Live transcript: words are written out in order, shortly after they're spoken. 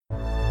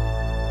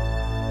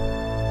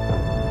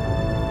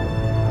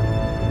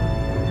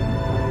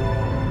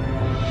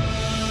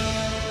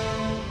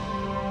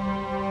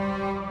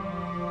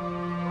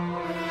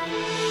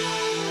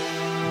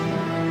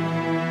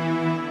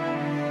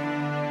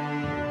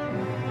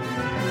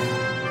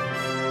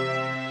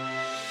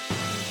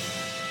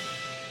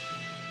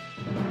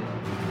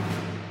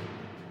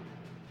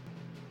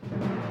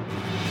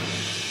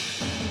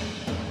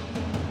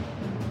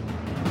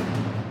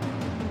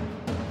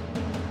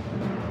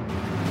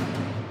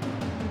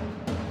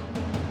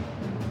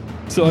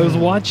So I was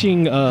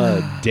watching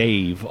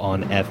Dave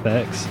on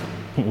FX,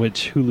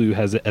 which Hulu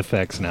has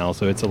FX now,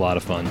 so it's a lot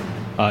of fun.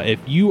 If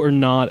you are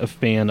not a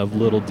fan of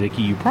Little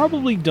Dicky, you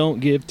probably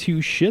don't give two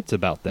shits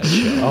about that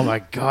show. Oh my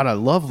God, I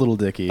love Little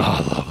Dicky. Oh,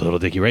 I love Little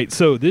Dicky, right?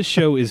 So this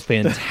show is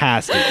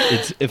fantastic.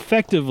 It's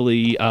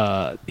effectively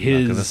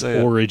his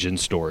origin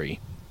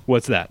story.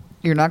 What's that?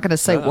 You're not going to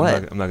say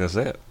what? I'm not going to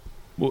say it.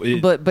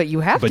 Well, but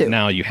you have to. But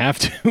now you have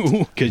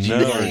to because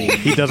No.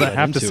 He doesn't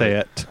have to say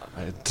it.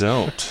 I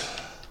don't.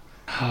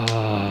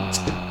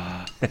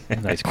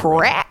 Nice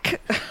Crack.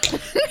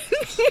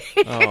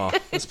 Oh,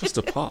 it's supposed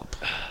to pop.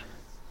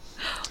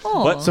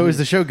 Oh. What? So is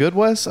the show good,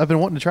 Wes? I've been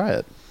wanting to try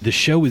it. The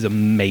show is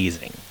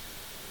amazing.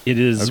 It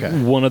is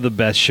one of the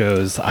best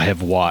shows I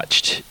have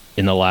watched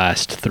in the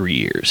last 3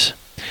 years.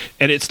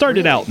 And it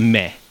started out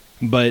meh,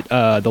 but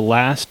the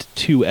last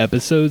 2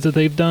 episodes that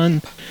they've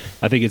done,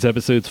 I think it's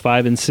episodes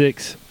 5 and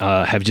 6,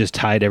 have just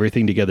tied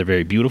everything together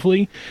very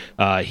beautifully.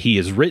 He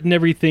has written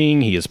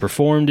everything, he has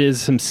performed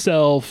as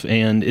himself,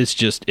 and it's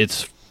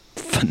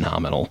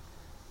phenomenal.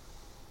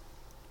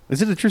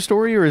 Is it a true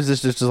story, or is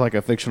this just like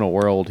a fictional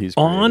world he's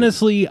created?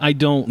 Honestly, I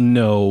don't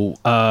know.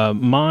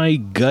 My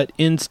gut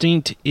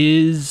instinct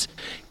is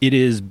it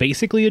is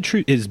basically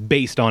is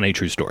based on a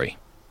true story.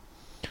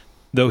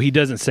 Though he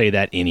doesn't say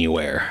that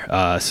anywhere.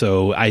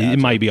 It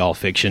might be all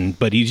fiction,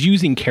 but he's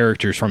using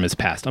characters from his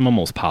past. I'm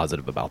almost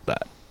positive about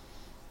that.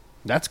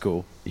 That's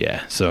cool.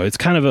 Yeah, so it's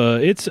kind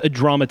of it's a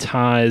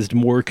dramatized,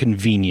 more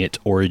convenient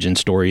origin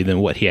story than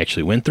what he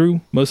actually went through,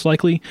 most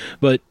likely.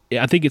 But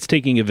I think it's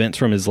taking events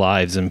from his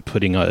lives and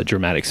putting a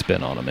dramatic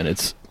spin on them, and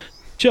it's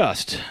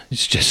just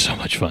so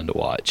much fun to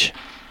watch.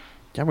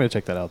 Yeah, I'm going to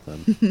check that out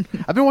then.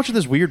 I've been watching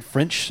this weird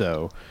French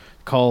show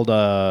called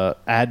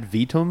Ad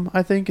Vitam,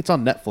 I think. It's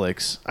on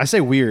Netflix. I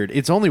say weird.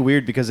 It's only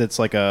weird because it's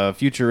like a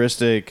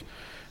futuristic...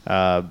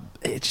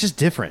 it's just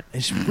different.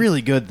 It's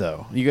really good,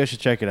 though. You guys should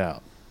check it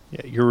out.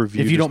 Yeah, your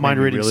review. If you don't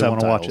mind reading really want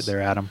to watch subtitles. it,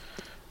 there, Adam.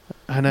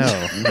 I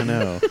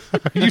know.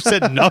 You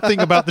said nothing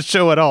about the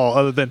show at all,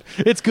 other than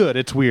it's good,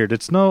 it's weird,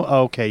 it's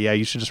okay. Yeah,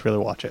 you should just really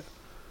watch it.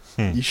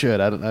 You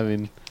should.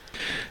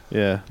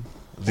 Yeah.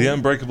 The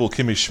Unbreakable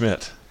Kimmy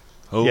Schmidt.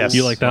 Oh, Yes.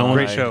 You like that one?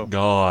 Great show.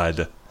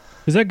 God.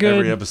 Is that good?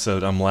 Every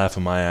episode, I'm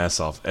laughing my ass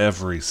off.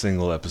 Every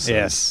single episode.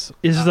 Yes.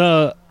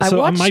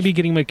 I might be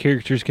getting my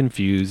characters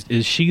confused.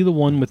 Is she the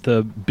one with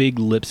the big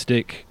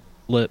lipstick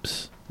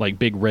lips, like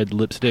big red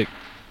lipstick?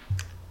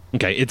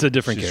 Okay, it's a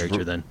different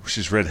character then.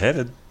 She's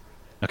redheaded.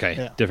 Okay,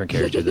 Yeah. different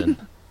character then.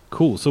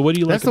 Cool. So what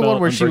do you like That's the about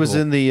one where she was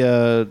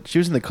Unbreakable?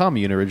 in the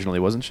Commune originally,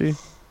 wasn't she?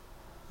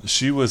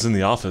 She was in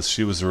The Office.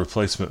 She was a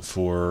replacement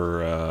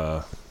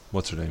for,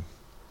 what's her name?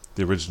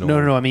 The original.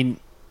 No. I mean,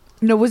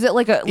 No, was it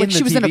like In she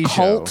the was in a TV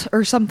cult show.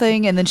 or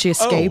something, and then she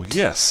escaped? Oh,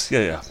 yes.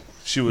 Yeah.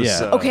 She was.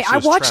 Yeah. Okay, she I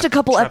was watched a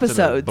couple trapped in a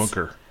episodes.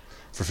 bunker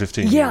for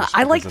 15 years. Yeah,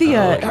 I like because the,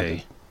 of that.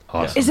 Okay,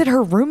 awesome. Is it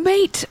her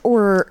roommate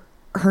or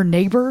her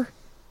neighbor?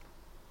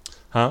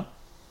 Huh?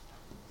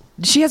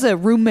 She has a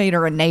roommate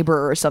or a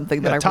neighbor or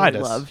something that I really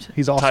Titus. loved.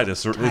 He's awesome.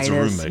 Titus. It's a Titus.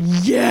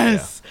 roommate.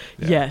 Yes.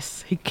 Yeah.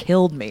 Yes. He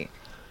killed me.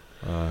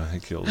 He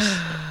kills.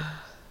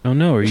 Oh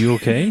no, are you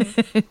okay?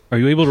 Are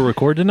you able to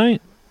record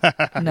tonight?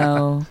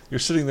 No. You're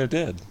sitting there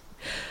dead.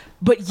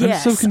 But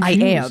yes, so I am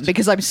confused.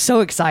 because I'm so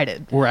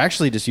excited. we're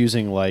actually just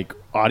using like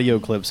audio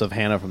clips of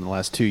Hannah from the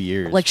last 2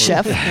 years. Like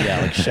Chef?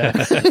 Yeah, like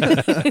Chef.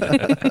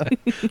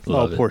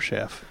 Love it. Poor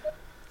chef.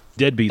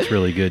 Deadbeat's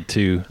really good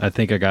too. I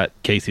think I got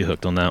Casey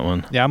hooked on that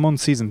one. Yeah, I'm on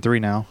season 3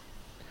 now.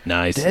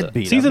 Nice.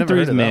 Deadbeat. I've Season never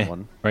 3 is heard of that meh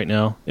one. right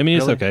now. I mean,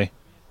 Really? it's okay.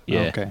 Yeah.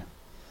 Oh, okay.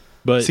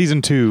 But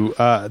Season 2,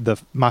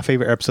 my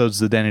favorite episode is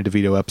the Danny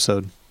DeVito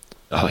episode.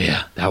 oh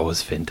yeah, that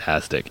was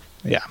fantastic.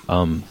 Yeah.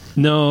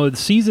 No,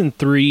 season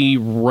 3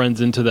 runs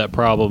into that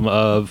problem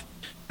of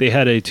they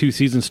had a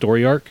 2-season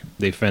story arc.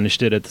 They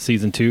finished it at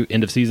the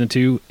end of season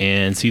 2,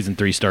 and season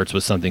 3 starts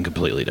with something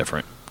completely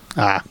different.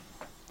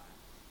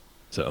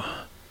 So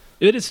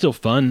it is still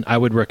fun. I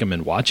would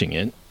recommend watching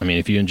it. I mean,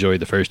 if you enjoyed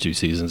the first 2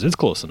 seasons, it's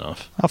close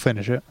enough. I'll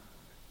finish it.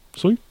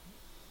 Sweet.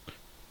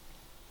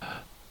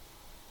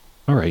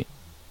 All right.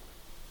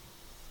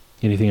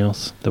 Anything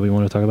else that we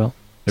want to talk about?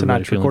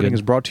 Everybody Tonight's feeling recording good?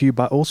 is brought to you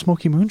by Old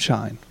Smoky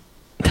Moonshine.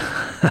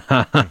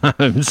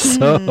 I'm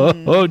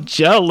so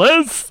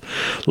jealous.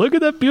 Look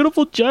at that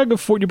beautiful jug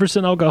of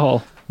 40%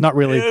 alcohol. Not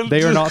really. And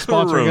They are not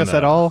sponsoring us Corona.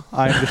 at all.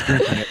 I'm just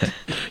drinking it.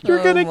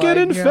 You're going to get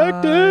my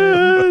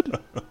infected.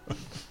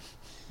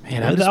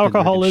 Man, I've With just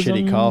alcoholism.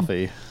 been drinking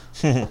shitty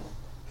coffee.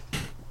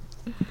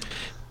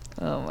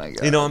 Oh my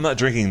god. You know, I'm not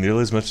drinking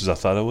nearly as much as I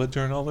thought I would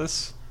during all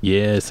this,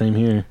 Yeah, same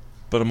here.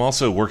 but I'm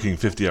also working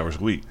 50 hours a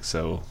week,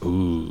 so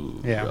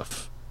Ooh, Yeah.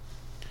 rough.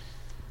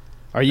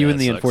 Are you Yeah, in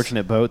the it sucks.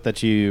 unfortunate boat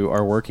that you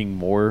are working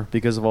more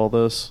because of all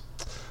this?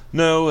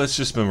 no, it's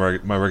just been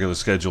my regular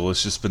schedule.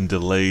 It's just been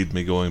delayed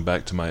me going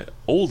back to my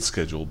old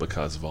schedule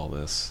because of all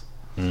this.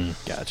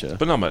 Gotcha.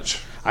 But not much.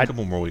 A I-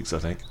 couple more weeks, I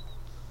think,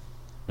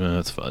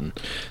 That's fun.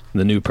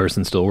 The new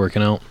person still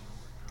working out.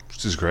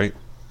 which is great.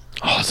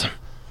 Awesome.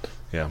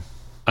 Yeah.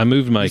 I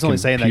moved my He's only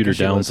saying that computer 'cause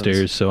she listens.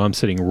 downstairs, so I'm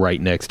sitting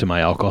right next to my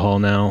alcohol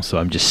now, so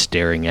I'm just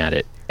staring at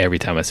it every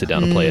time I sit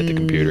down to play at the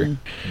computer.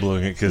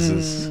 Blowing it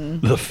kisses.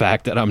 The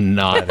fact that I'm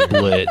not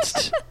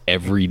blitzed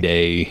every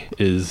day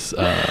is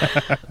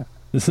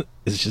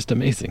just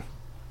amazing.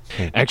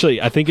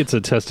 Actually, I think it's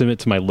a testament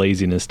to my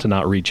laziness to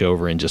not reach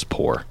over and just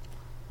pour.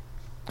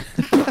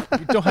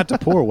 You don't have to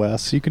pour,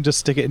 Wes. You can just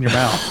stick it in your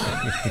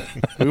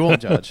mouth. We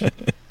won't judge. You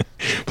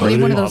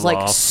need one of those like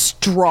off,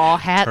 straw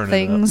hat turn it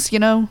things, you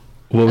know?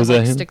 What was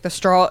like, that? Stick the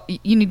straw.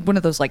 You need one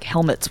of those like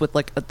helmets with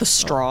like the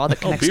straw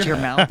that connects to your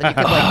mouth, and you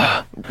can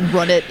like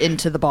run it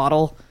into the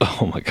bottle.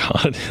 Oh my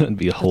god, that'd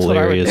be what I would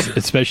hilarious, do.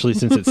 especially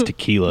since it's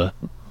tequila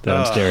that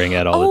I'm staring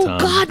at all the time.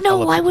 Oh God,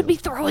 no! I would be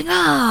throwing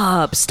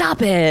up.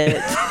 Stop it.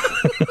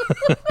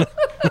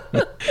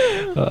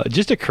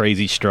 Just a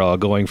crazy straw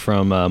going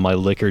from my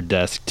liquor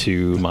desk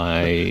to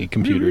my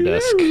computer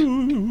desk.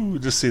 Ooh,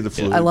 just see the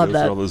fluid I love go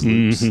that. through all those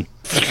loops.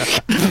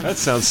 That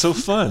sounds so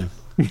fun.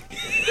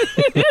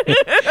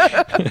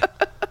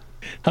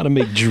 How to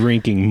make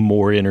drinking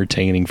more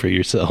entertaining for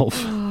yourself.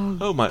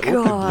 Oh, my orchid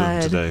God.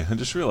 bloomed today. I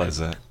just realized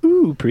that.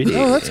 Ooh, pretty.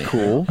 Oh, that's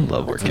cool. I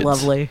love orchids.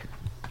 Lovely.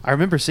 I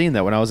remember seeing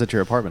that when I was at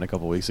your apartment a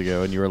couple weeks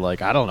ago, and you were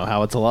like, I don't know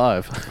how it's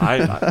alive.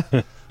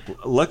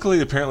 Luckily,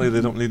 apparently,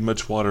 they don't need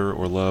much water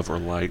or love or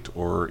light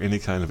or any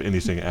kind of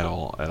anything at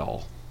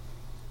all.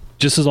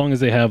 Just as long as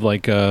they have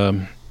like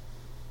the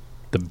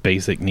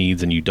basic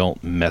needs and you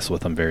don't mess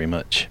with them very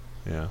much.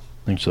 Yeah.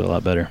 Actually, a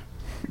lot better.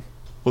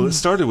 Well, it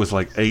started with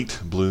like 8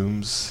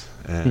 blooms,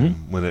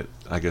 and when it,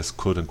 I guess,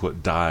 quote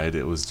unquote, died,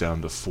 it was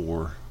down to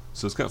 4.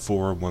 So it's got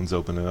 4. One's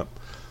open up.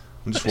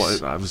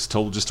 I was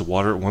told just to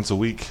water it once a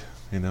week.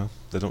 You know,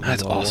 they don't need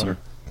That's a lot of awesome. water.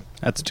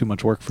 That's too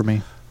much work for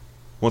me.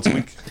 Once a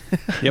week.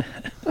 Yep.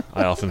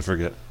 I often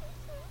forget.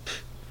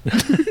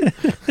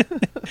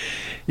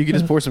 You could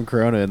just pour some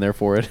Corona in there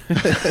for it.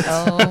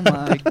 Oh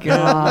my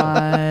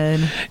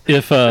God.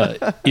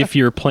 If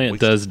your plant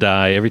does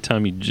die, every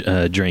time you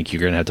drink,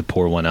 you're gonna have to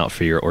pour one out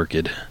for your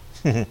orchid.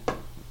 I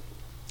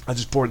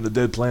just poured in the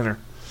dead planter.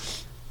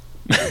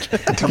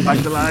 Come back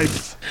to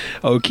life.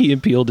 Oh, Key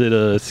and Peele did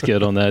a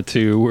skit on that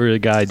too, where a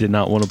guy did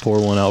not want to pour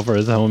one out for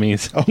his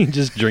homies. He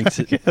just drinks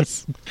it.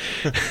 Yes.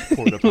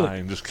 Pour it up high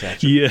and just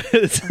catch it.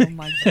 Yes. Oh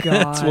my God.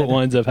 That's what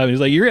winds up happening. He's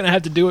like, "You're gonna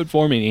have to do it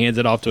for me," and he hands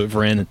it off to a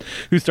friend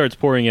who starts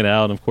pouring it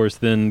out. And of course,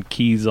 then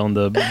Key's on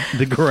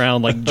the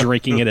ground, like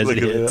drinking it as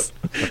it Look at hits.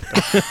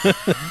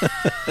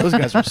 Those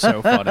guys are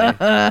so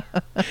funny.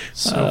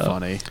 So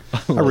funny.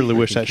 I really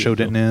wish that show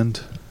didn't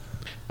end.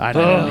 I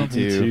know. Me me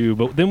too.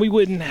 But then we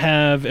wouldn't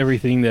have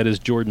everything that is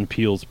Jordan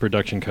Peele's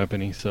production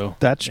company. So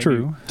That's maybe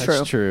true.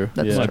 That's true.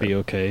 That's it yeah. might be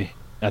okay.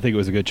 I think it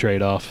was a good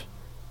trade-off.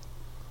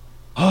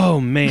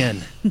 Oh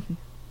man!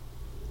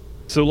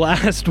 So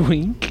last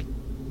week,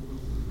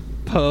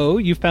 Poe,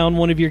 you found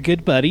one of your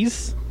good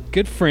buddies,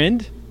 good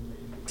friend,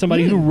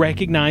 somebody who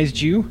recognized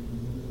you.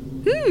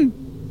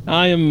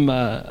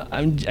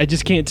 I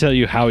just can't tell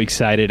you how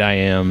excited I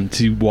am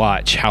to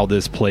watch how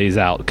this plays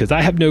out, because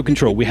I have no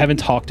control. We haven't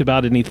talked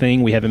about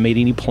anything. We haven't made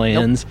any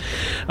plans.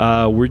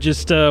 We're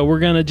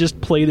gonna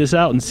just play this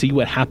out and see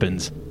what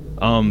happens.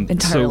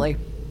 Entirely.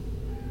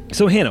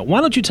 So Hannah, why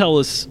don't you tell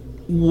us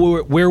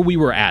where we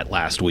were at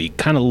last week?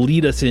 Kind of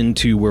lead us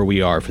into where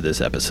we are for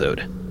this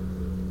episode.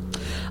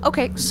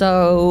 Okay,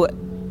 so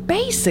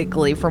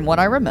basically, from what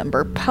I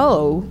remember,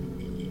 Poe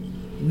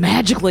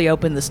magically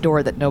opened this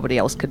door that nobody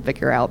else could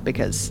figure out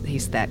because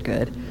he's that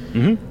good.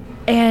 Mm-hmm.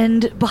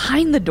 And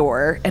behind the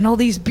door, and all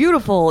these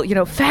beautiful,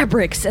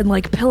 fabrics and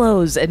like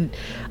pillows, and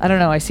I don't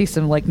know, I see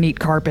some like neat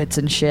carpets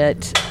and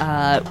shit,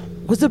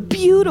 was a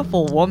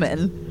beautiful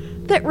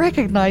woman that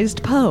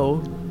recognized Poe.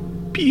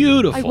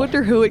 Beautiful. I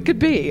wonder who it could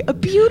be. A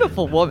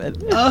beautiful woman.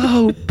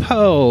 Oh,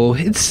 Poe,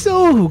 it's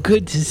so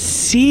good to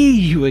see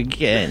you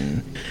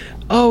again.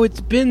 Oh,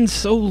 it's been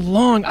so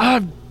long.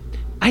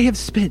 I have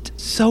spent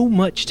so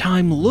much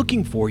time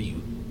looking for you.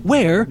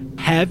 Where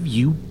have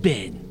you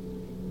been?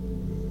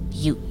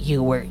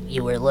 You were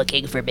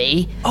looking for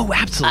me? Oh,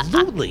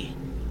 absolutely.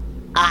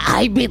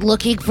 I've been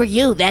looking for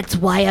you. That's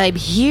why I'm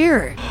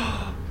here.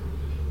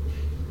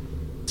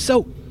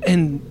 So,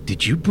 and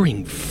did you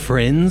bring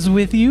friends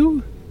with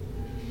you?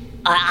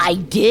 I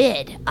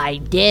did.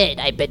 I've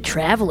been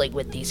traveling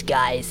with these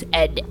guys,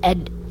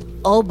 and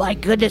oh my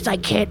goodness, I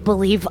can't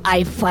believe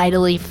I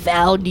finally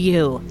found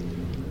you.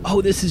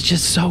 Oh, this is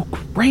just so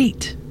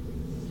great.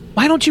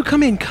 Why don't you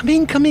come in?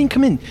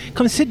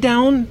 Come sit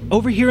down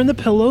over here in the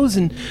pillows,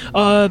 and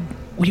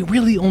we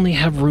really only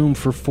have room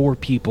for 4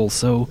 people,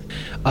 so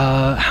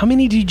how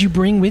many did you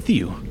bring with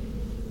you?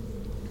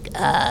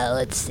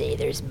 Let's see,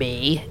 there's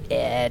me,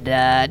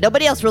 and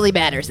nobody else really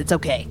matters. It's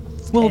okay.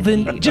 Well,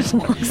 then just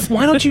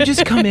why don't you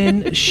just come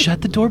in,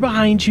 shut the door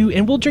behind you,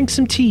 and we'll drink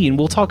some tea and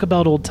we'll talk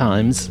about old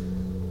times.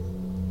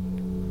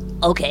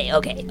 Okay.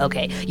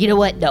 You know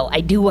what? No,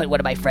 I do want one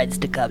of my friends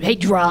to come. Hey,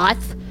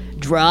 Droth,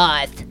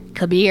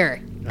 come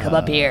here. Come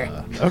up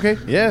here. Okay,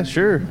 yeah,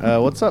 sure.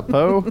 What's up,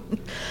 Poe?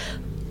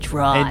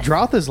 Droth. And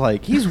Droth is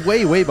like, he's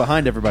way, way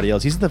behind everybody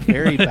else. He's in the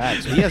very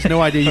back, so he has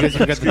no idea you guys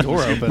have got the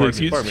door open.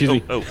 Excuse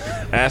me. Oh,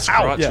 ask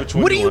Crotch yeah. which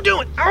one What are you you want.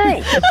 doing?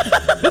 Ow!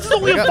 This is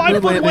only a got 5-foot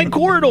moon landing. wide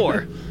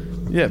corridor.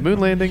 Yeah, moon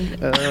landing.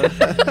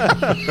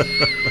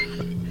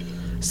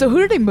 So who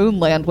did he moon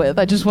land with?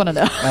 I just want to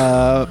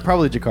know.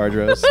 Probably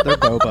Jakardros. They're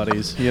bow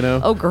buddies, you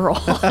know? Oh,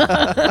 girl.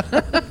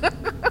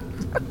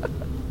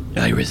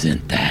 I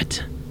resent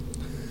that.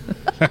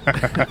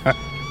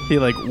 He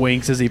like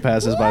winks as he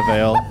passes by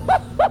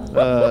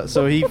Vale.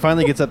 So he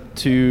finally gets up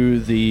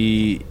to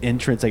the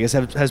entrance. I guess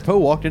has Poe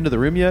walked into the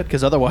room yet?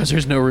 Because otherwise,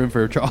 there's no room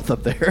for Droth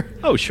up there.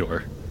 Oh,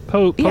 sure.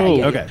 Poe.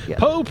 Okay.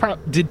 Yeah.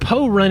 Did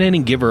Poe run in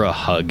and give her a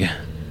hug?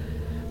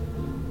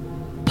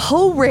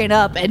 Poe ran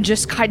up and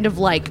just kind of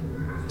like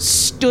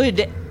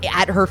stood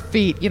at her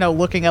feet,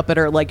 looking up at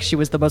her like she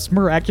was the most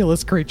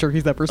miraculous creature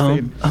he's ever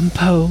seen.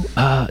 Poe.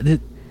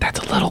 That's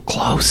a little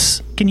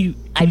close. Can you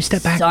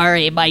step back?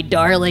 Sorry, my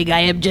darling. I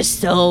am just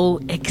so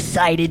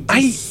excited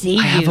to see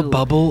you. I have a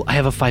bubble. I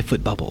have a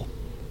 5-foot bubble.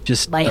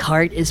 Just My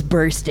heart is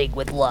bursting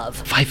with love.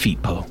 5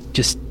 feet, Poe.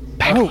 Just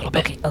back a little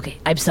bit. Okay.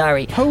 I'm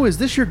sorry. Poe, is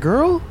this your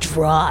girl?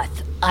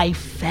 Droth, I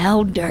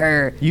found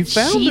her. You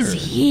found She's her?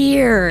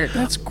 here.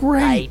 That's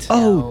great.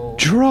 Oh,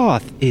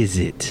 Droth, is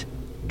it?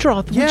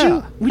 Droth,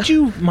 Yeah. would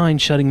you mind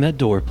shutting that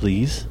door,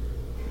 please?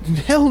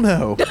 Hell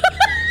no.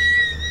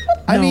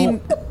 I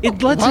mean,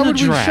 it lets why in a would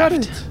we draft. shut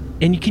it?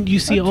 And you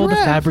see A all the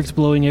draft? fabrics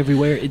blowing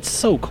everywhere. It's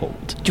so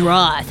cold.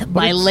 Droth,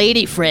 my it's-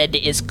 lady friend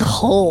is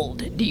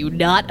cold. Do you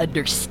not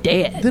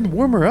understand? Then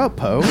warm her up,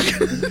 Poe.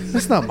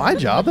 That's not my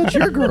job. That's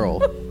your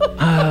girl.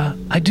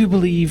 I do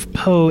believe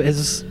Poe,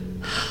 as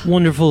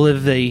wonderful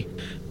of a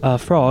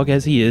frog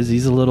as he is,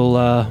 he's a little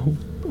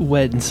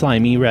wet and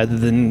slimy rather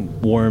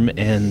than warm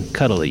and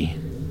cuddly.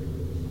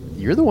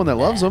 You're the one that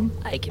loves him.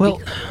 I can Well,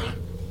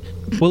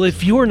 be well,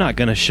 if you're not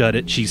going to shut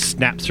it, she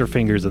snaps her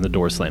fingers and the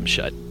door slams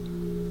shut.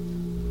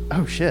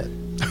 Oh shit!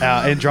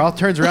 And Droth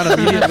turns around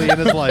immediately and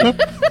is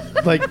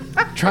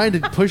like trying to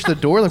push the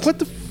door. Like, what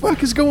the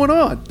fuck is going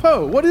on,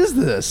 Poe? What is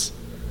this?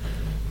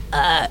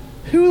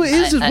 Who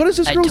is this? What is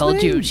this I girl's told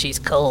name? you she's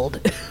cold.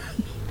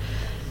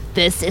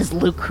 This is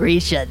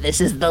Lucretia.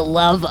 This is the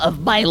love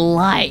of my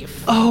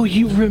life. Oh,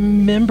 you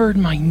remembered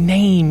my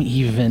name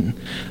even.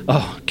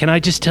 Oh, can I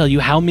just tell you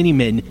how many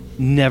men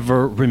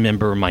never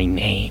remember my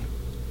name?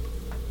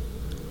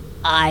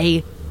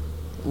 I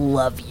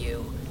love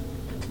you,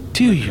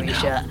 Do you know?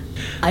 Lucretia.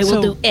 I will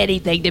So- do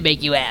anything to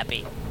make you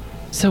happy.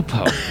 So,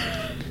 Poe,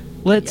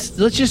 let's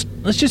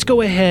just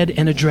go ahead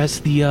and address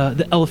the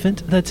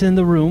elephant that's in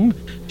the room,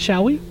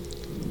 shall we?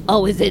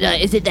 Oh, is it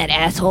that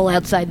asshole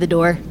outside the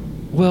door?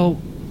 Well,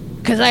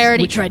 Because I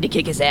already tried to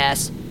kick his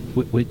ass.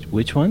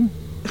 which one?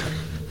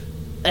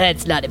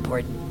 It's not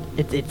important.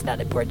 It's not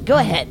important. Go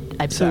ahead.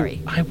 I'm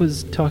sorry. I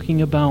was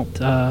talking about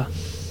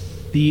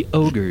the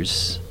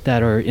ogres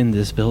that are in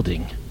this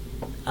building.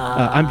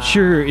 I'm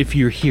sure if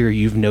you're here,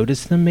 you've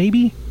noticed them,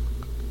 maybe?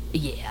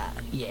 Yeah.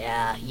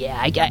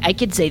 I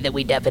can say that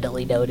we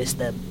definitely noticed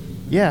them.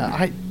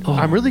 Yeah, Oh.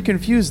 I'm really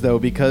confused though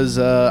because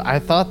I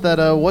thought that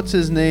what's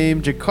his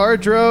name,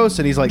 Jakardros,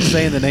 and he's like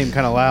saying the name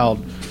kind of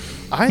loud.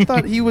 I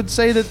thought he would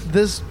say that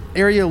this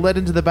area led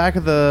into the back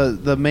of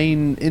the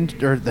main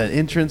or the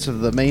entrance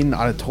of the main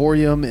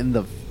auditorium in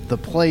the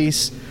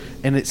place,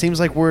 and it seems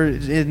like we're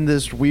in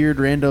this weird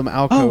random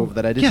alcove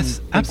that I didn't yes,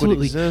 think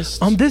absolutely. would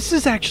exist. This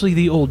is actually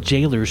the old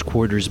jailer's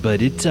quarters,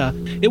 but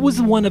it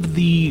was one of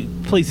the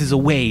places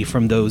away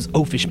from those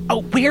oafish.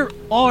 Oh, where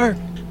are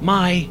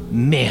my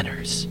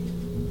manners?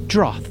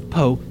 Droth,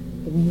 Poe,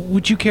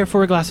 would you care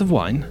for a glass of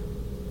wine?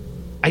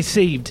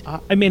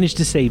 I managed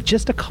to save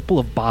just a couple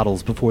of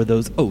bottles before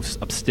those oafs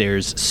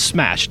upstairs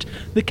smashed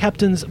the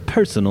captain's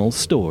personal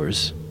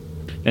stores.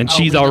 And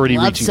she's we would already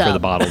love reaching for the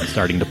some. bottle and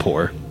starting to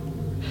pour.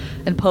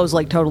 And Poe's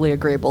like totally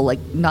agreeable, like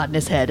nodding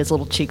his head. His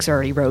little cheeks are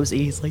already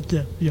rosy. He's like,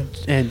 yeah.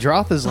 And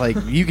Droth is like,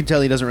 you can tell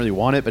he doesn't really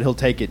want it, but he'll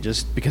take it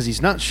just because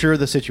he's not sure of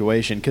the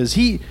situation. Because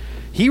he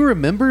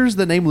remembers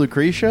the name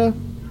Lucretia,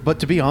 but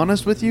to be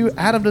honest with you,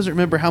 Adam doesn't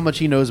remember how much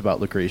he knows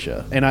about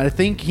Lucretia. And I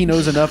think he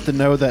knows enough to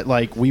know that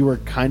like we were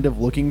kind of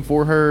looking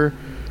for her.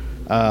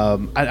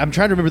 I'm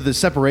trying to remember the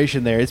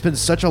separation there. It's been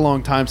such a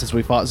long time since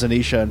we fought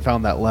Zanisha and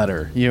found that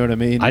letter. You know what I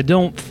mean? I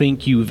don't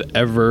think you've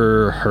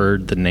ever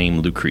heard the name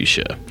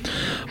Lucretia.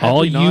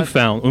 All we you not?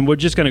 found, and we're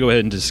just going to go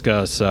ahead and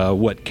discuss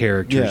what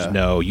characters Yeah.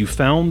 know. You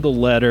found the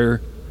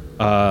letter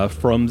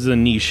from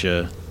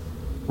Zanisha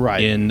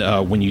right. in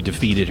when you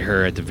defeated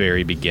her at the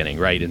very beginning,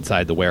 right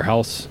inside the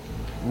warehouse.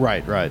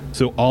 Right.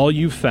 So all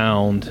you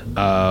found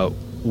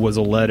was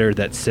a letter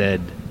that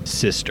said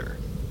 "sister."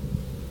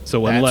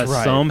 So That's unless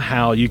right.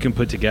 somehow you can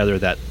put together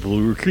that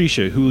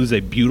Lucretia, who is a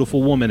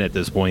beautiful woman at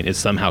this point, is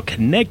somehow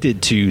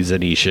connected to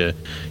Zanisha,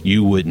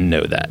 you wouldn't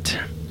know that.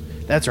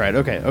 That's right.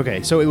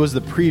 Okay. So it was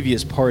the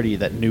previous party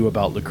that knew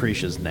about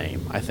Lucretia's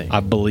name, I think. I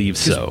believe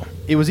so.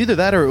 It was either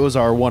that or it was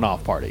our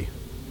one-off party.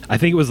 I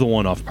think it was the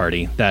one-off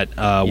party that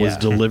was Yeah.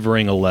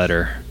 delivering a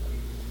letter.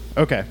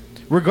 Okay.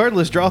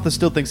 Regardless, Droth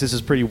still thinks this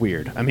is pretty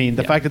weird. I mean,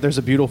 the fact that there's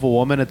a beautiful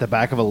woman at the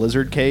back of a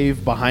lizard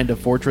cave behind a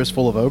fortress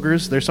full of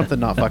ogres, there's something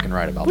not fucking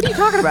right about What are you that.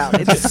 talking about?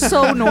 It's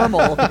so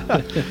normal.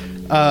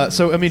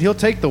 So, I mean, he'll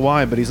take the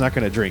wine, but he's not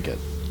going to drink it.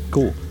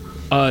 Cool.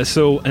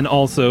 And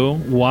also,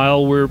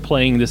 while we're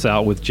playing this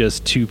out with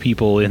just 2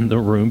 people in the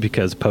room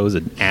because Poe's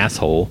an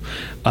asshole,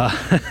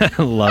 I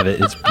love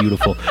it. It's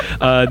beautiful.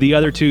 The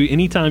other 2,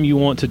 anytime you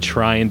want to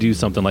try and do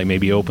something like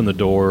maybe open the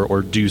door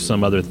or do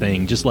some other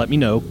thing, just let me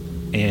know,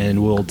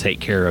 and we'll take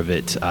care of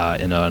it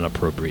in an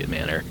appropriate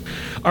manner.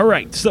 All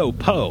right, so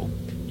Poe,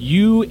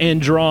 you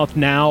and Droth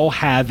now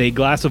have a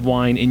glass of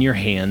wine in your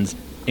hands,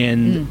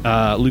 and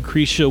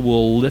Lucretia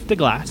will lift a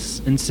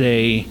glass and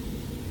say,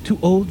 "To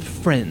old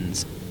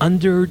friends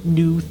under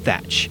new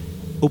thatch,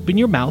 open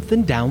your mouth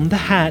and down the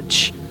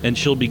hatch." And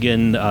she'll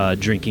begin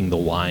drinking the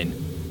wine.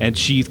 And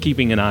she's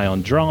keeping an eye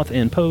on Droth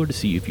and Poe to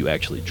see if you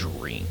actually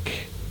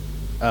drink.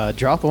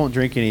 Droth won't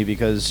drink any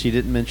because she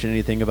didn't mention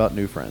anything about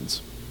new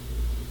friends.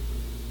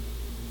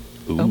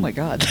 Oh my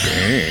God.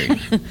 Dang.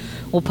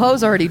 Well,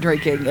 Poe's already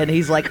drinking, and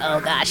he's like, Oh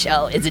gosh,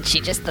 oh, isn't she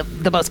just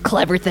the most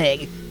clever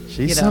thing?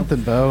 She's You know.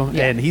 something, Bo.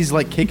 Yeah. And he's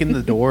like kicking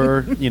the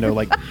door,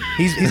 like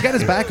he's got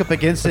his back up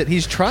against it.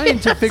 He's trying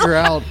to figure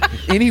out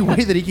any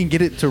way that he can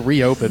get it to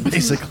reopen,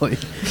 basically.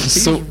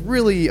 He's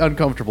really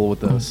uncomfortable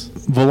with this.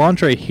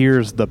 Volantre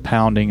hears the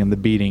pounding and the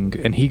beating,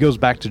 and he goes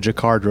back to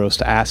Jakardros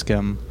to ask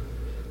him,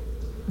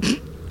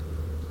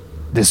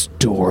 "This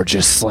door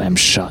just slammed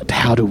shut.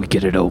 How do we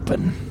get it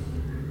open?"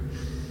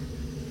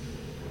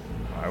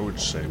 I would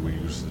say we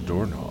use the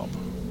doorknob.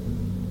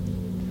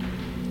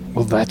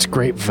 Well, that's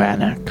great,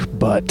 Vanek,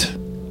 but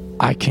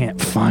I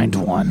can't find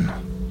one.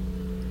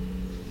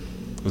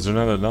 Was there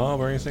not a knob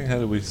or anything? How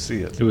did we see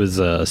it? It was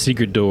a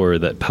secret door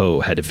that Poe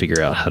had to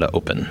figure out how to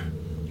open.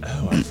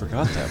 Oh, I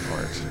forgot that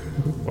part.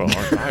 Well,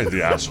 aren't I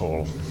the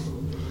asshole?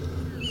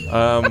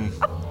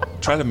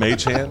 Try to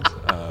mage hand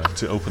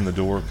to open the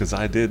door, because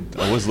I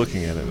was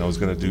looking at it and I was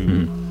going to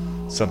do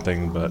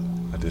something, but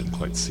I didn't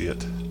quite see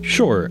it.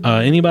 Sure.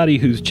 Anybody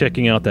who's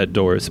checking out that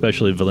door,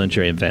 especially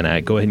Valentre and Van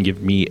Eyck, go ahead and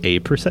give me a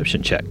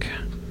perception check.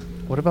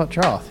 What about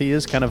Droth? He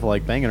is kind of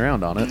like banging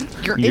around on it.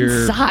 You're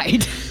You're-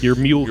 inside. Your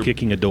mule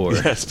kicking a door.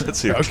 Yes,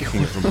 Betsy, you're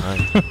kicking it from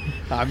behind.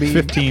 I mean,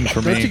 15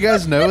 for don't me. you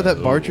guys know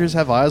that Barchers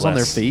have eyes on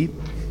their Less. feet?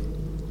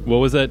 What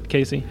was that,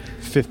 Casey?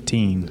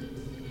 15.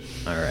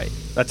 All right.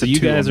 That's So a you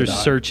 2 guys on are the die.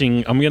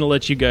 searching. I'm going to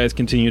let you guys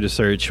continue to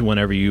search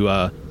whenever you...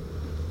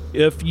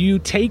 if you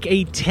take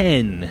a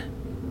 10,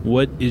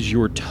 what is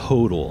your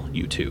total,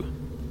 you two?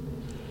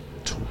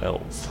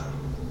 12.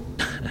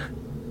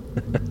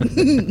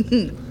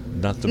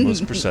 Not the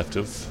most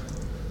perceptive.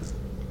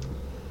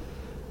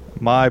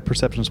 My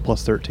perception's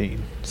plus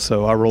 13,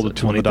 so I rolled So a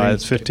 2 on the die. 23?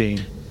 It's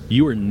 15.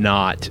 You are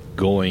not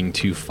going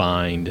to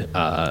find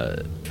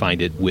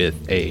it with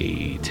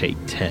a take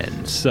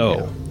 10.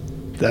 So...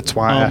 That's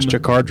why I asked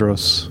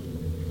Jakardros.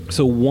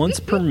 So once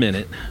per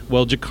minute,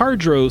 well,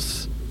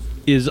 Jakardros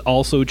is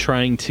also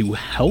trying to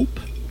help.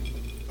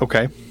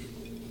 Okay.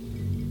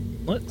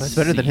 That's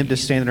better than him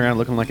just standing around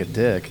looking like a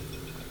dick.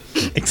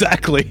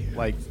 Exactly.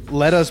 Like,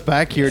 led us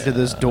back here to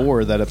this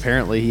door that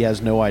apparently he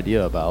has no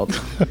idea about.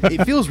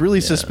 It feels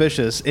really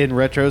suspicious in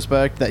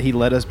retrospect that he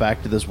led us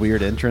back to this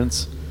weird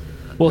entrance.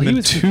 Well, And he then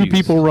was 2 confused.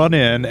 people run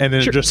in, and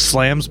then Sure. it just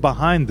slams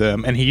behind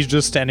them, and he's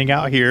just standing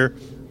out here.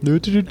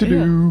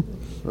 Do-do-do-do-do.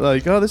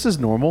 Like, oh, this is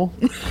normal.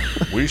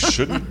 We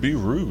shouldn't be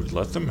rude.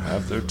 Let them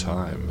have their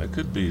time. It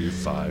could be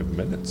 5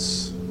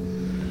 minutes.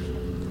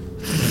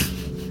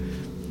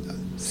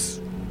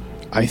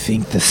 I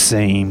think the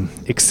same,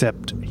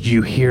 except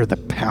you hear the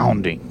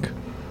pounding.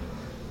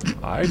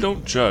 I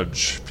don't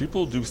judge.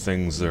 People do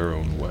things their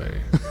own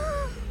way.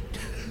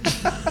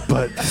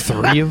 But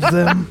 3 of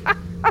them?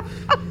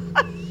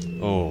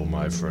 Oh,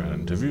 my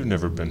friend, have you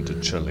never been to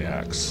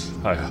Cheliax?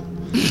 I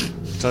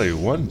tell you,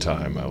 one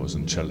time I was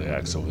in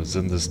Cheliax, I was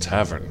in this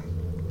tavern.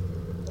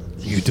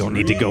 You don't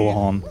need to go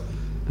on.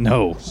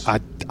 No,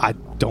 I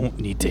don't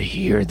need to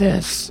hear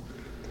this.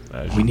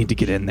 We need to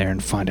get in there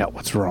and find out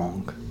what's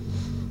wrong.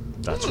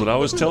 That's what I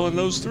was telling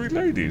those 3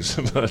 ladies.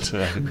 But it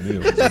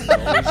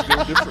always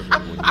go differently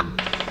when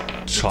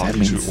you talk That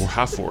means- to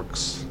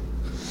half-orcs.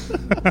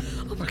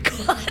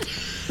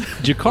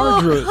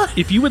 Jakardros,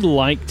 if you would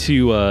like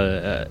to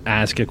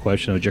ask a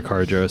question of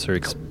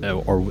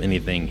Jakardros or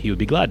anything, he would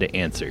be glad to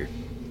answer.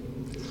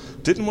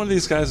 Didn't one of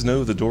these guys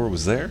know the door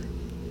was there?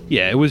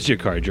 Yeah, it was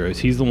Jakardros.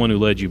 He's the one who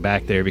led you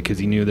back there because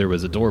he knew there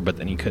was a door, but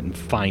then he couldn't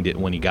find it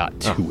when he got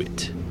to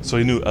it. So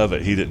he knew of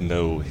it. He didn't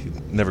know. He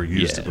never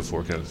used Yeah. it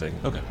before, kind of thing.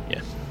 Okay.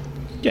 Yeah.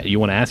 Yeah, you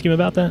want to ask him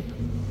about that?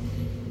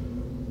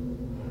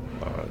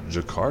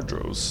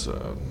 Jakardros,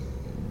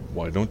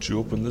 why don't you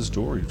open this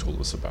door you told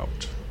us about?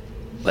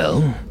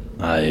 Well,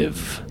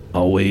 I've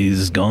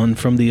always gone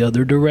from the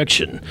other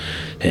direction,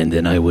 and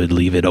then I would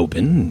leave it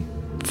open,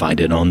 find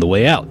it on the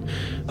way out.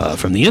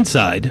 From the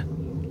inside,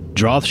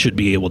 Droth should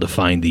be able to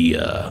find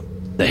the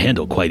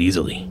handle quite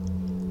easily.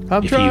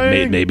 I'm if trying.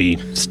 he maybe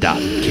stop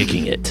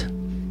kicking it.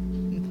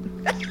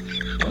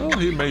 Well,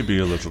 he may be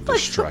a little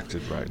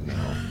distracted right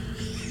now.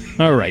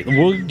 All right,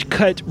 we'll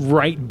cut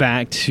right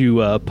back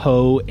to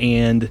Poe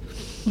and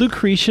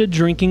Lucretia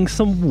drinking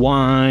some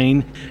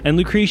wine, and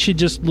Lucretia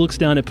just looks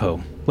down at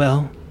Poe.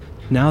 Well,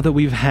 now that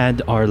we've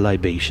had our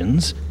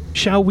libations,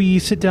 shall we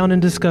sit down and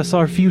discuss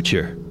our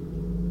future?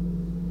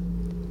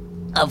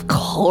 Of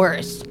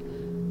course.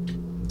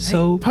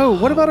 So, Poe,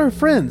 what about our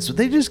friends?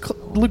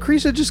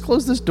 Lucretia just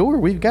closed this door.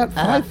 We've got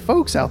 5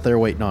 folks out there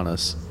waiting on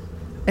us.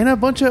 And a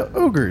bunch of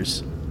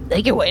ogres.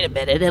 They can wait a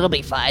minute. It'll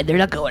be fine. They're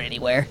not going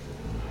anywhere.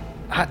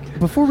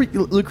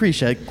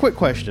 Lucretia, quick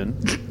question.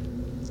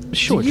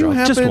 sure, Do you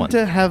Droth, just happen one.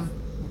 to have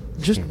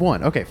just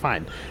one? Okay,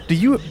 fine.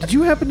 Did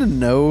you happen to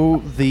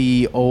know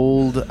the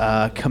old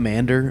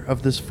commander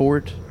of this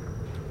fort?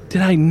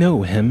 Did I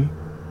know him?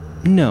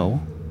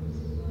 No.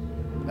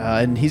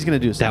 And he's going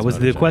to do a That was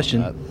the sense motive check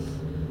question.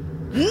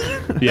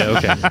 on Yeah,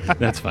 okay.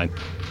 That's fine.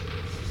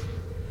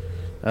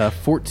 that.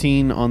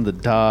 14 on the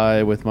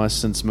die with my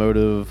sense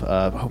motive.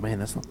 Oh man,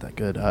 that's not that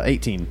good.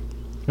 18.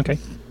 Okay.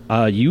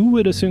 You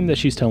would assume that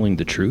she's telling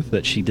the truth,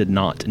 that she did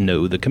not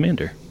know the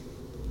commander.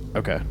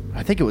 Okay.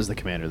 I think it was the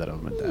commander that I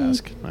meant to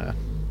ask.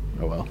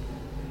 Oh well.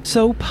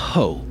 So,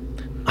 Poe,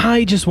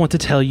 I just want to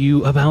tell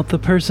you about the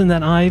person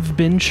that I've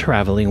been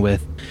traveling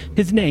with.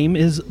 His name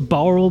is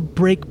Barl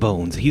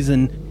Breakbones. He's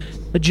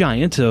a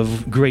giant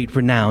of great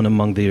renown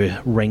among the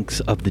ranks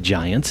of the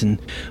giants,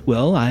 and,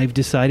 well, I've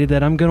decided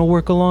that I'm going to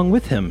work along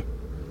with him.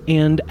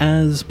 And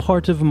as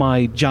part of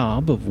my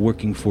job of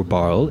working for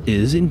Barl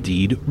is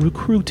indeed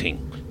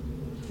recruiting.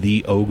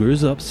 The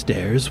ogres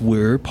upstairs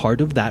were part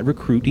of that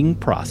recruiting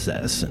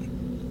process,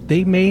 and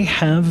they may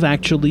have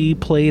actually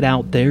played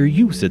out their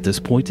use at this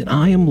point, and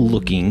I am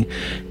looking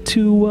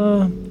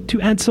to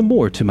add some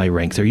more to my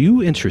ranks. Are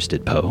you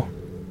interested, Poe?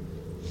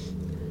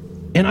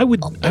 And I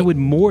would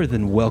more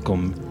than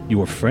welcome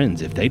your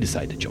friends if they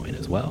decide to join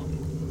as well.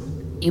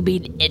 You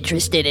mean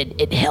interested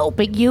in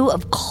helping you?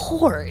 Of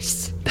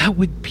course. That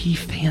would be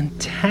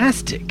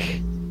fantastic.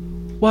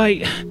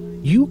 Why,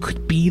 you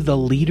could be the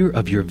leader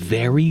of your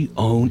very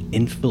own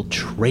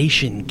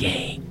infiltration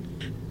gang.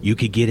 You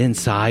could get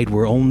inside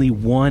where only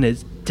one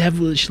as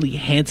devilishly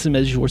handsome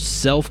as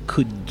yourself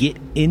could get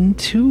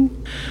into.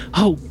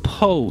 Oh,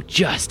 Poe,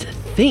 just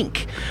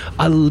think.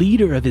 A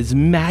leader of His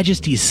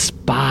Majesty's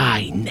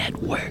spy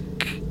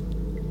network.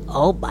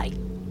 Oh my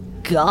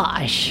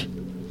gosh.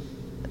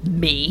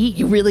 Me?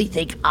 You really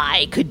think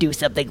I could do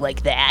something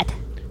like that?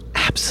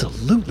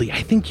 Absolutely.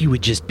 I think you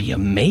would just be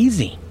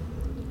amazing.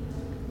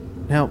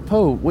 Now,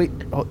 Poe, wait.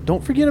 Oh,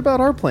 don't forget about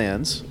our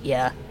plans.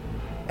 Yeah.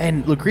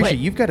 And Lucretia, Wait.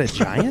 you've got a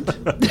giant?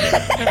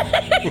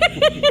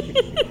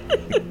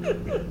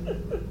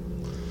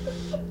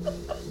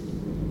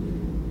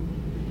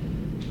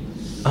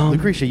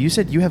 Lucretia, you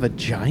said you have a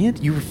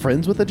giant? You were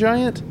friends with a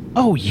giant?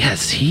 Oh,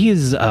 yes, he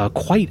is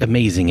quite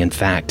amazing, in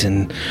fact,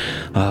 and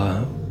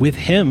with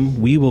him,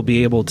 we will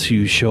be able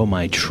to show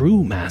my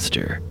true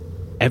master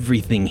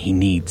everything he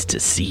needs to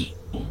see.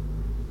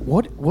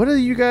 What are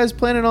you guys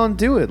planning on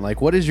doing?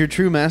 Like, what is your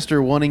true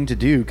master wanting to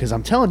do? Because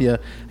I'm telling you,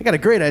 I got a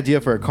great idea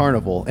for a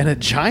carnival, and a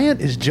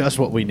giant is just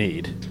what we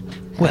need.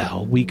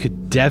 Well, we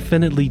could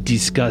definitely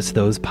discuss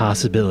those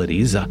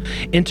possibilities.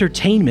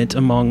 Entertainment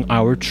among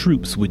our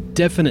troops would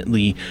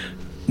definitely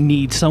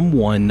need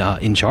someone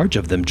in charge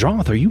of them.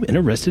 Droth, are you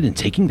interested in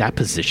taking that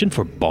position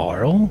for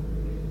Barl?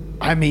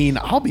 I mean,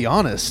 I'll be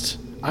honest.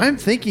 I'm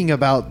thinking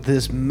about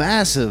this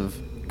massive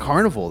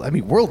carnival. I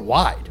mean,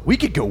 worldwide. We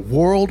could go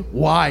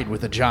worldwide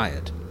with a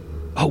giant.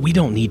 Oh, we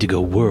don't need to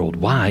go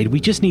worldwide. We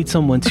just need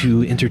someone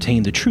to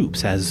entertain the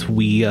troops as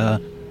we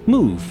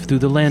move through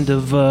the land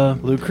of...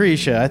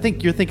 Lucretia, I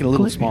think you're thinking a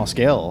little small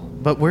scale.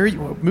 But where are you...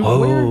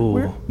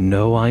 where?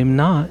 No, I'm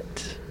not.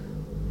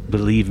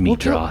 Believe me, Well,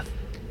 Droth.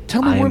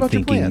 Tell me more about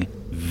your thinking plan.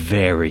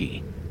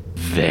 very,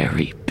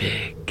 very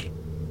big.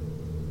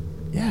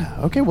 Yeah,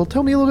 okay, well,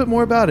 tell me a little bit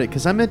more about it,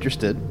 because I'm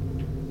interested.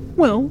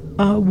 Well,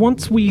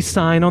 once we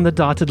sign on the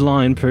dotted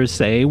line, per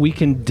se, we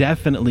can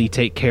definitely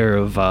take care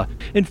of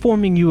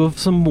informing you of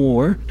some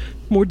more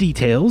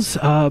details.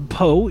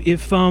 Poe,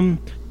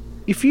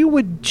 if you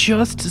would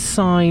just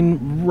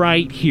sign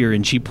right here,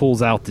 and she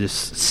pulls out this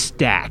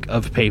stack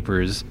of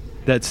papers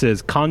that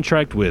says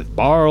contract with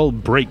Barl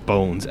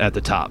Breakbones at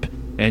the top.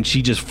 And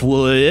she just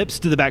flips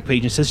to the back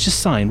page and says, just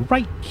sign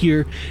right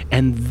here,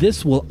 and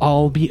this will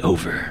all be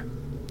over.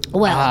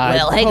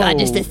 Well, hang on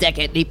just a oh.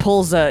 second. He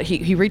pulls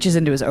he reaches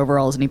into his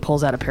overalls and he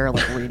pulls out a pair of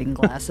like reading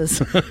glasses.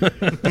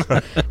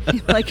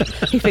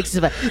 He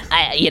fixes it.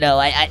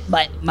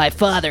 My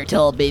father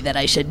told me that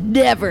I should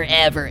never,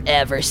 ever,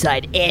 ever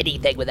sign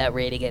anything without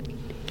reading it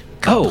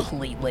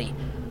completely.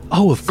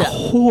 Oh, of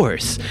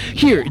course.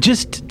 Here,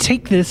 just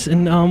take this,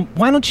 and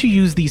why don't you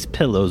use these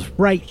pillows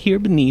right here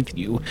beneath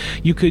you?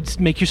 You could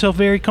make yourself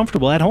very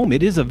comfortable at home.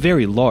 It is a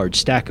very large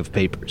stack of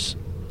papers.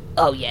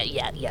 Oh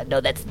yeah.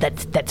 No,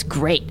 that's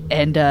great.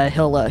 And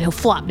he'll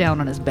flop down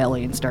on his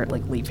belly and start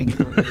like leaping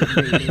through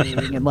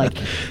reading and like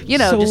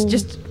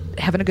just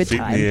having a good Feet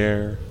in time. the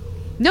air.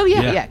 No,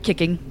 yeah,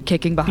 kicking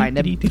behind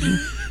him.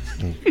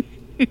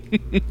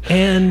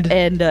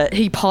 And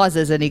He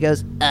pauses and he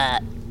goes,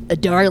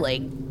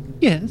 Darling,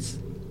 yes,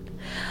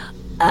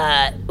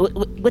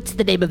 what's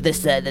the name of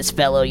this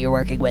fellow you're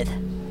working with?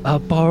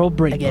 Barl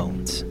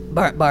Breakbones.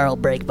 Barl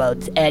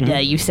Breakbones.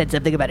 And you said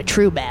something about a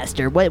true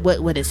master.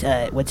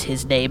 What's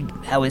his name?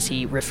 How is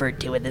he referred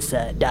to in this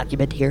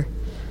document here?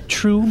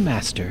 True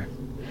master.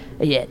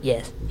 Yeah,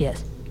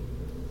 yes.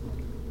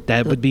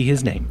 That would be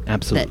his name.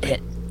 Absolutely.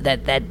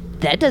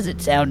 That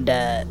doesn't sound.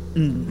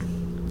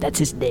 That's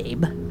his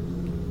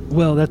name.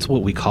 Well, that's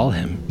what we call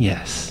him.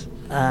 Yes.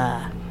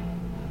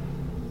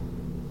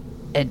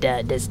 And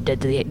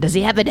does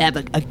he happen to have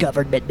a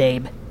government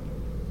name?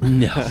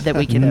 No. That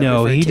we can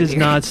no, refer he to does here?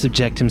 not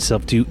subject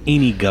himself to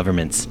any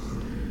governments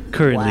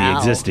currently Wow.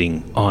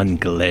 existing on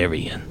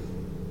Galarian.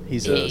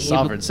 He's a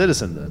sovereign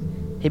citizen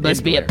then. He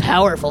must be a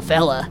powerful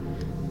fella.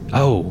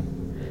 Oh,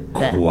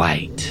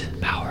 quite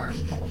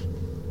powerful.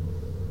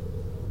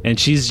 And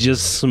she's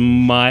just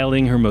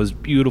smiling her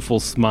most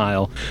beautiful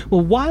smile. Well,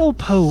 while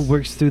Poe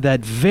works through that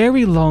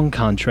very long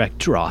contract,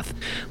 Droth,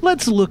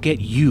 let's look at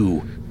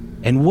you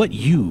and what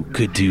you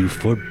could do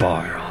for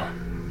Barl.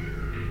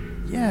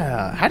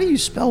 Yeah. How do you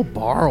spell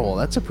Barl?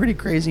 That's a pretty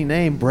crazy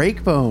name.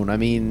 Breakbone. I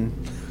mean,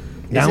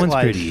 That is it one's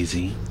like- pretty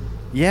easy.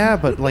 Yeah,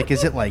 but like,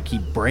 is it like he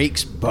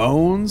breaks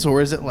bones, or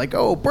is it like,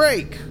 oh,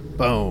 break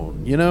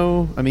bone? You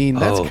know, I mean,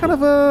 that's Oh. kind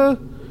of a.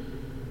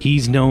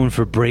 He's known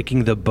for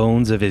breaking the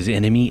bones of his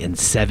enemy in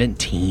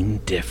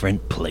 17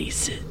 different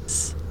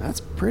places.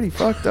 That's pretty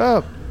fucked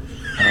up.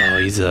 Oh,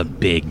 he's a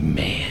big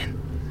man.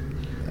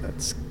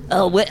 That's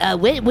Oh,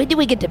 when do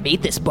we get to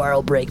meet this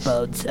Barl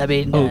Breakbones? I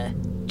mean, Oh,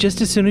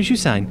 just as soon as you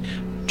sign.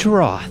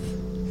 Droth,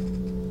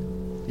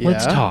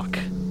 let's yeah. talk.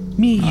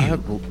 Me,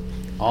 you,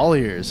 All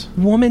ears.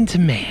 woman to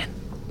man.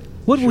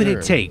 What would Sure.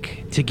 it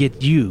take to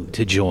get you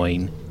to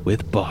join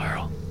with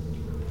Barl?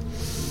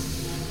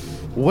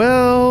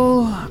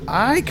 Well,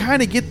 I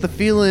kind of get the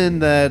feeling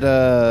that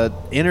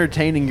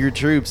entertaining your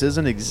troops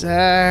isn't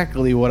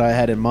exactly what I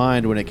had in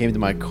mind when it came to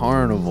my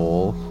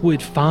carnival.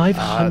 Would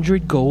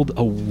 500 gold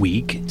a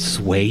week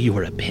sway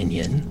your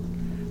opinion?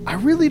 I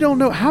really don't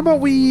know. How about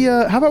we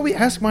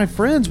ask my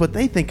friends what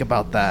they think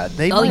about that?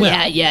 They oh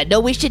might- yeah. No,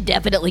 we should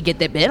definitely get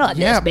them in on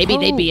yeah. this. Maybe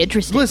they'd Poe- be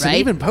interested, Listen, right?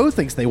 even Poe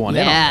thinks they want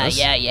in on this.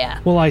 Yeah.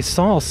 Well, I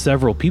saw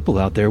several people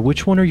out there.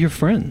 Which one are your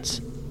friends?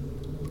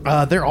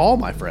 They're all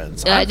my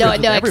friends. I'm No,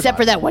 friends with except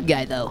for everybody. that one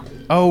guy though.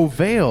 Oh,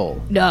 Vale.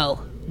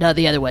 No,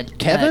 the other one.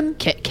 Kevin?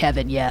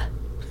 Kevin, yeah.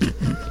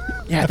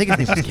 Yeah, I think his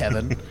name was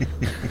Kevin.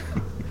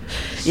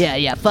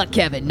 Yeah, fuck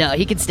Kevin. No,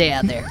 he can stay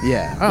out there.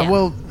 Yeah. Yeah.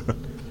 Well,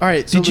 all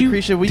right. So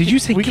Lucretia, did you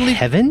say we can leave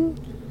Kevin?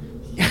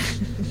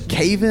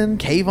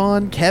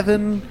 Kavon,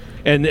 Kevin.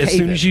 And as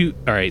soon Kaven. as you,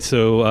 all right.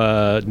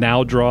 So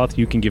now, Droth,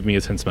 you can give me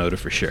a sense motive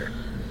for sure.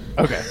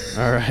 Okay.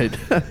 All right.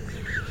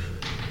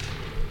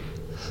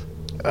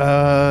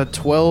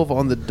 12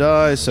 on the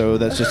die, so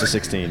that's just a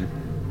 16.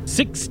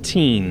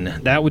 16.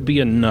 That would be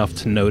enough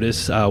to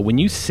notice. When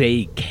you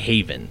say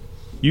Kaven,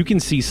 you can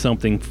see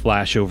something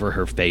flash over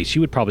her face.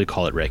 You would probably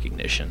call it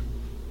recognition.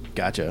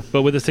 Gotcha.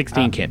 But with a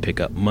 16, can't pick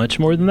up much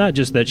more than that.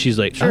 Just that she's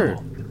like, Sure.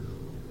 oh,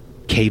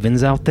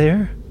 Kaven's out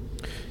there?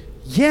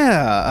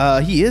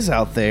 Yeah, he is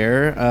out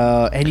there,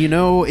 and you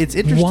know it's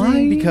interesting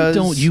Why because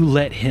don't you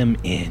let him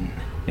in?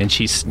 And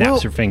she snaps Well-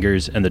 her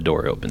fingers, and the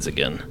door opens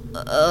again.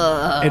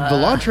 And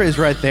Volantre is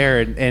right there,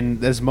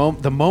 and as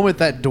the moment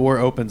that door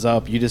opens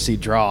up, you just see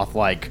Droth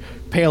like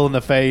pale in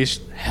the face,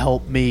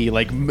 help me,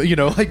 like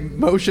like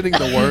motioning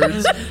the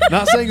words,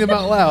 not saying them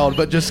out loud,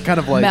 but just kind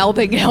of like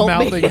Mouthing, "Help me."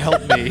 mouthing,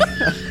 help me.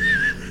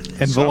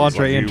 And Sounds Volantre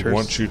like he enters.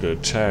 wants you to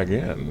tag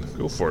in.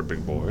 Go for it,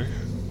 big boy.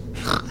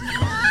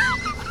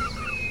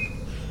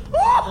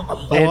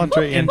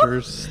 Volantre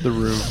enters the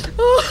room.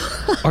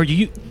 Are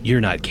you?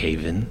 You're not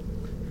Kaven.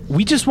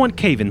 We just want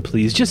Kaven,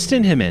 please. Just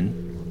send him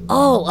in.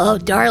 Oh,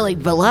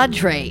 darling,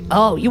 Volantre.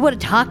 Oh, you want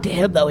to talk to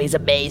him though? He's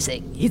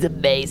amazing. He's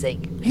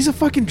amazing. He's a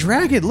fucking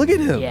dragon. Look at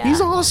him. Yeah.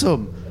 He's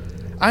awesome.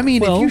 I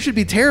mean, Well- if you should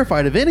be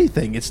terrified of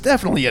anything, it's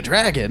definitely a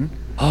dragon.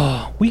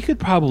 We could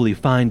probably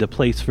find a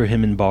place for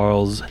him in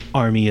Barl's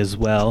army as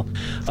well.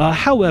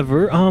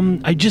 However,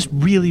 I just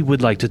really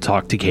would like to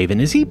talk to Kaven.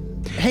 Is he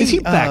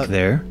back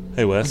there?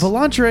 Hey, Wes.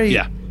 Volantre.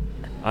 Yeah.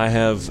 I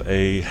have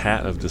a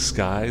hat of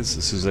disguise.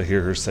 As soon as I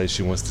hear her say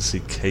she wants to see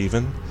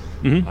Kaven,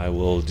 I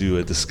will do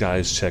a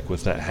disguise check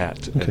with that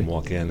hat and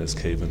walk in as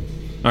Kaven.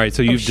 All right,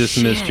 so you've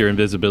dismissed shit. your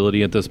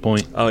invisibility at this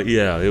point. Oh,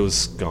 yeah, it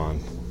was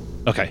gone.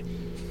 Okay.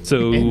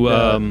 So,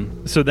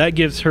 And, so that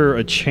gives her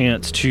a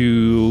chance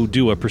to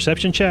do a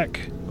perception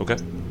check. Okay.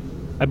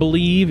 I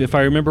believe, if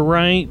I remember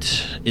right,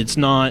 it's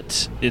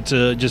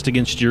just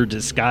against your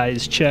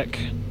disguise check.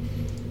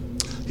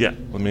 Yeah,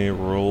 let me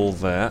roll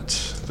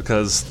that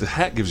because the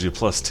hat gives you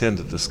plus 10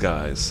 to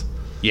disguise.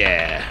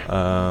 Yeah.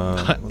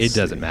 Let's It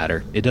doesn't see.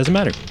 matter. It doesn't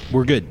matter.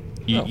 We're good.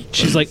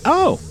 She's like,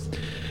 oh,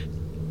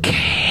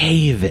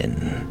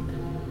 Kaven.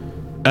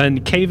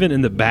 And Kaven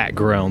in the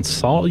background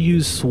saw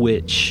you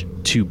switch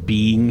to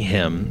being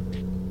him.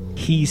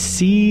 He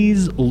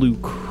sees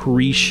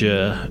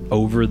Lucretia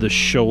over the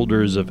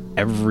shoulders of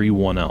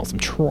everyone else. I'm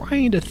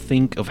trying to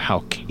think of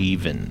how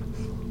Kaven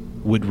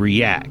would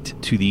react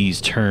to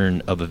these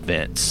turn of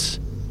events.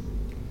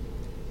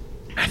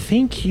 I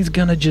think he's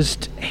gonna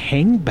just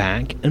hang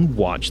back and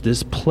watch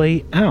this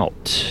play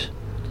out.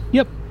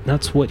 Yep,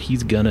 that's what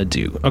he's gonna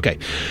do. Okay.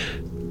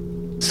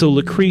 So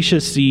Lucretia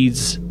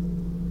sees...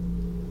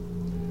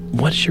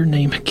 What's your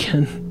name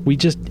again? We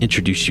just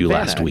introduced you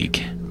last Vanak.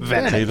 week.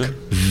 Haven?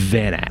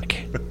 Vanak.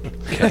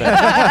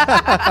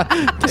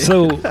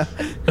 So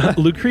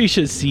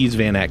Lucretia sees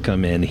Vanak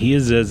come in. He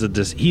is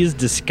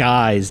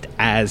disguised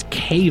as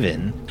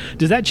Caven.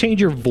 Does that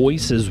change your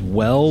voice as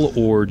well,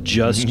 or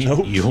just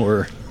Nope.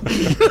 your?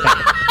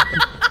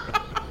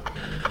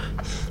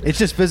 It's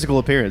just physical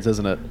appearance,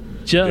 isn't it?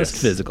 Just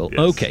Yes, physical. yes.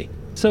 Okay.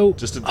 So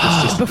Just a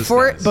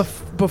Before disguise.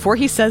 before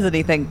he says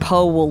anything,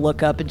 Poe will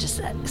look up and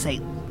just say,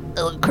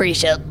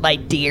 Lucretia, my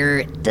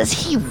dear, does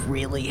he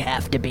really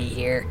have to be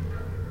here?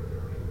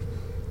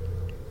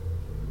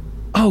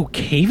 Oh,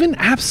 Caven?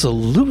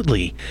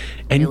 Absolutely.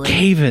 And Really?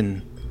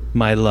 Caven,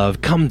 my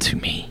love, come to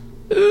me.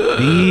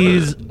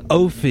 These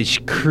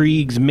oafish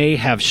Kriegs may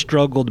have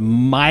struggled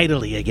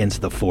mightily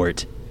against the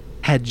fort.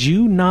 Had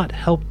you not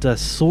helped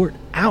us sort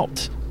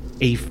out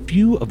a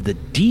few of the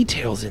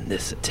details in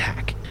this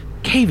attack,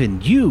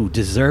 Caven, you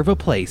deserve a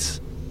place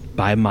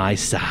by my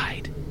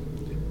side.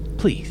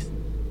 Please,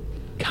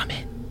 come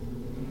in.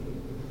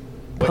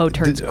 Poe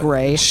turns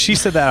gray. She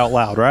said that out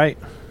loud, right?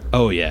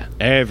 Oh, yeah.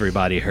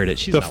 Everybody heard it.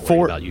 She's The not worried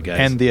fort about you guys.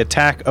 and the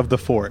attack of the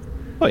fort.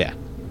 oh, yeah.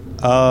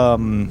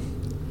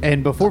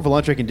 And before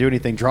Volantre can do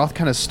anything, Droth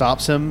kind of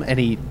stops him,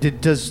 and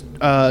does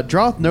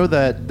Droth know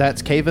that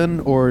that's Caven,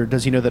 or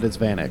does he know that it's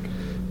Vanek?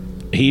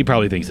 He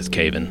probably thinks it's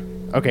Caven.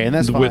 Okay, and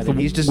that's fine. With and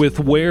he's just with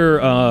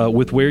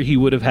where he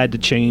would have had to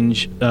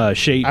change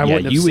shape, I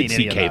wouldn't have you would seen see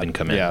any of Caven that.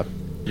 come in.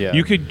 Yeah.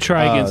 You could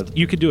try against.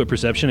 You could do a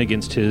perception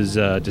against his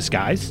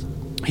disguise.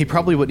 He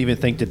probably wouldn't even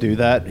think to do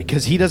that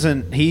because he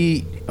doesn't.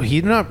 He's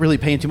not really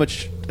paying too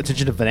much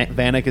attention to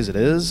Vanek as it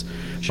is.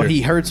 Sure. But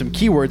he heard some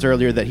keywords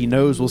earlier that he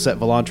knows will set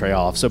Volantre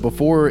off. So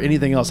before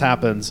anything else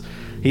happens,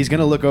 he's going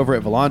to look over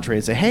at Volantre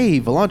and say, "Hey,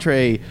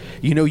 Volantre,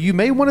 you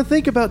may want to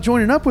think about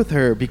joining up with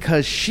her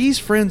because she's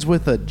friends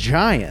with a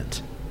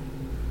giant."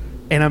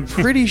 And I'm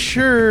pretty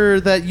sure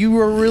that you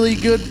are really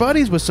good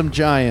buddies with some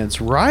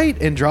giants, right?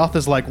 And Droth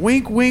is like,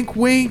 wink, wink,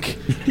 wink.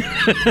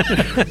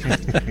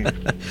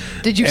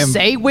 Did you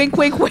say wink,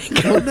 wink,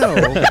 wink? Oh,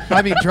 no.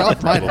 I mean,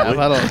 Droth might have.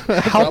 I don't.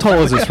 How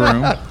tall is this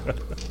room?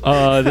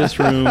 This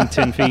room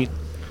 10 feet.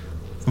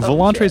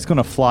 Volantre's going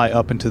to fly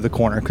up into the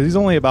corner because he's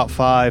only about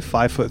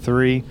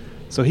 5'3",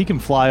 so he can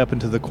fly up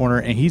into the corner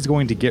and he's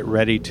going to get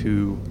ready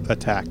to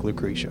attack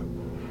Lucretia.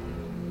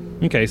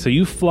 Okay, so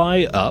you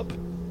fly up.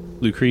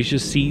 Lucretia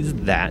sees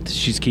that.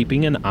 She's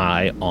keeping an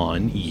eye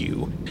on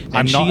you. And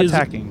I'm not she is-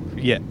 attacking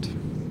yet.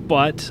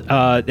 But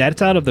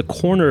that's out of the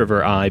corner of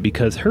her eye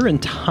because her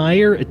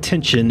entire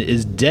attention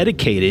is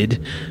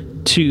dedicated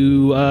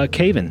to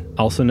Caven,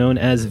 also known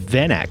as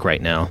Vanak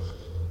right now.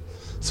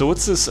 So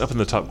what's this up in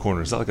the top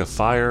corner? Is that like a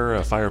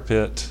fire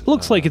pit?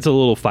 Looks like it's a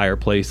little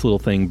fireplace, little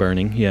thing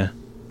burning, yeah.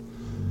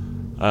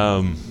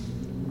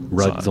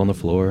 Rugs on the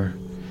floor.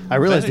 I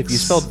realized if you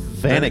spelled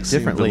Vanek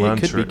differently, it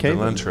could be Caven.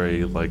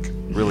 Volantre, like,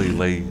 really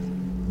lay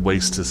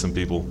waste to some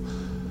people.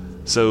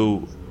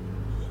 So,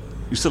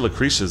 you said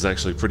Lucretia's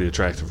actually pretty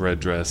attractive, red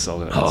dress, all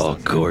that Oh,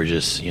 stuff.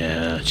 gorgeous.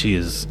 Yeah, she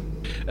is.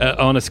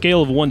 On a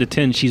scale of 1 to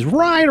 10, she's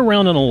right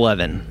around an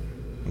 11.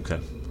 Okay.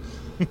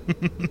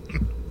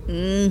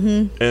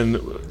 And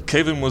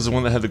Caven was the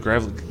one that had the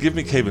gravel. Give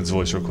me Caven's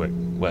voice real quick,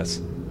 Wes.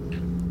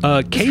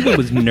 Caven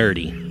was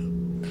nerdy.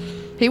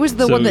 He was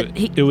the So one that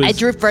it was I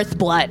drew first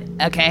blood,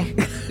 okay?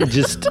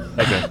 just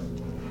Okay.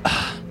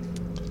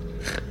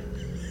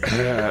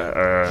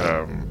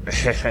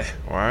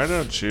 Why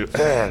don't you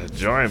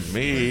join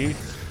me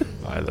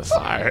by the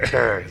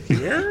fire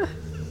here?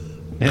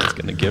 it's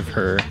going to give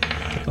her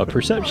a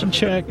perception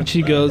check. And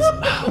she goes,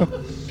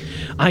 "Oh,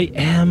 I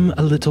am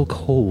a little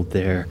cold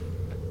there,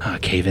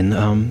 Caven.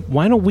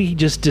 Why don't we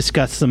just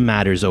discuss some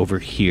matters over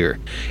here?"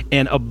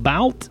 And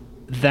about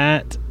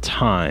that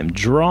time,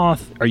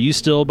 Droth, are you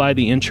still by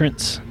the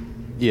entrance?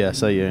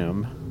 Yes, I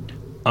am.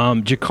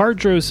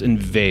 Jakardros and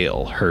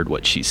Vale heard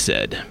what she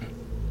said.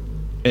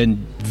 And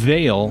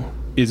Vale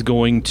is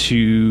going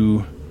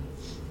to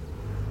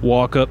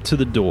walk up to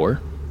the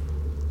door.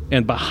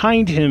 And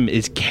behind him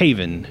is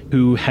Caven,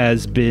 who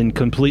has been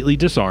completely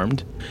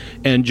disarmed.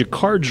 And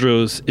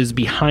Jakardros is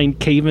behind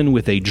Caven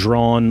with a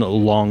drawn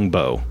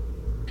longbow.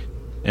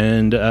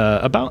 And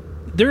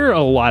there are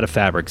a lot of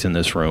fabrics in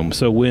this room.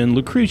 So when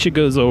Lucretia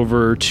goes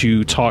over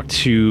to talk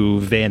to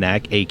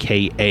Vanak,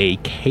 a.k.a.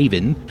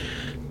 Caven,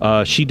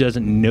 she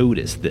doesn't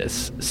notice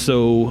this.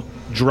 So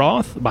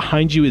Droth,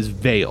 behind you is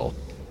Vale.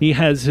 He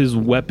has his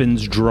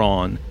weapons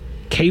drawn.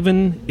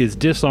 Caven is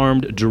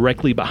disarmed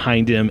directly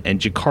behind him, and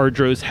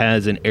Jakardros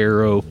has an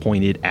arrow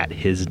pointed at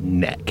his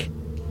neck.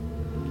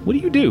 What do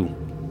you do?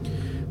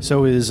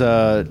 So is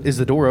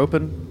the door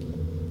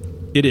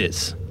open? It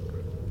is.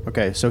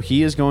 Okay, so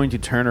he is going to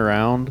turn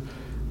around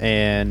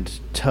and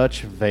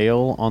touch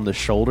Vale on the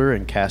shoulder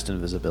and cast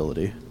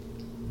invisibility.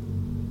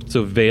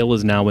 So Vale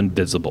is now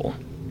invisible.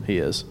 He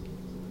is.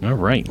 All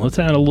right, let's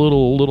add a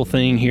little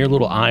thing here, a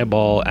little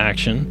eyeball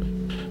action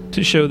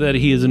to show that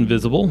he is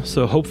invisible.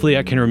 So hopefully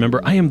I can remember.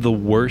 I am the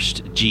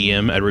worst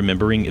GM at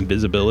remembering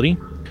invisibility.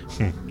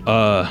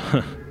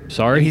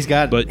 Sorry. He's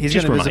got but he's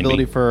just got remind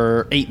invisibility me.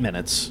 for 8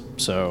 minutes.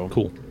 So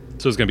Cool.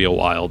 So it's going to be a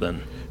while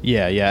then.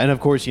 Yeah, and of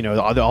course,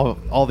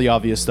 all the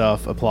obvious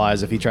stuff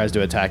applies if he tries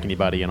to attack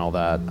anybody and all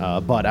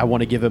that. But I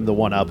want to give him the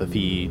one up if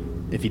he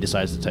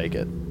decides to take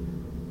it.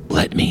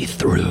 Let me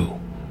through.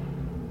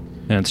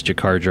 And it's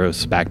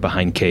Jakardros back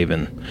behind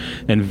Caven,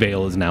 and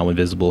Vale is now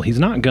invisible. He's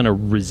not going to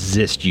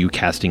resist you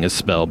casting a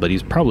spell, but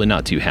he's probably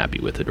not too happy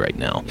with it right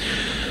now.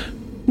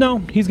 No,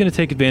 he's going to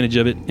take advantage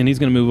of it, and he's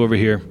going to move over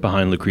here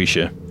behind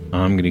Lucretia.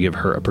 I'm going to give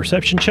her a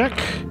perception check.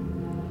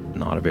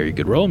 Not a very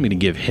good roll. I'm going to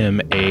give him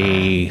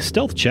a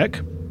stealth check.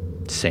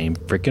 Same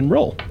freaking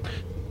roll.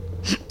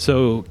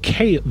 So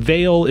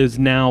Vale is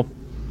now...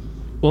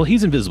 Well,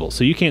 he's invisible,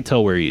 so you can't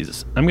tell where he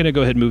is. I'm going to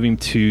go ahead and move him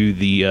to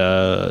the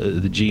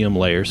GM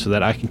layer so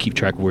that I can keep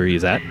track of where he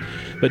is at,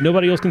 but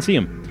nobody else can see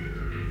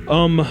him.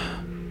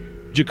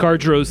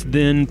 Jakardros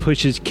then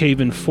pushes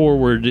Caven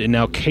forward, and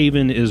now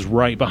Caven is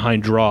right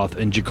behind Droth,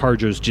 and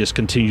Jakardros just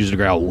continues to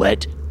growl,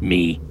 "Let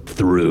me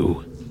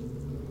through."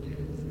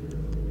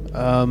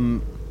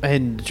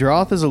 And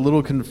Droth is a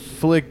little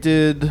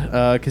conflicted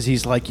because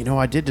he's like,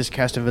 I did just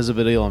cast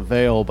invisibility on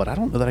Vale, but I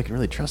don't know that I can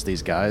really trust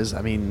these guys.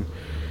 I mean...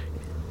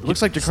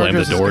 Looks like Jakardros slammed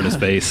the door in his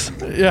face.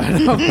 Yeah,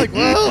 and I'm like,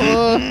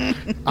 well,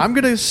 I'm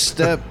going to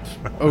step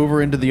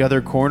over into the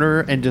other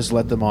corner and just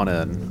let them on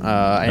in.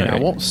 And I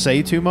won't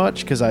say too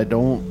much because I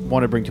don't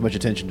want to bring too much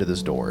attention to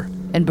this door.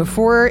 And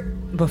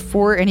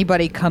before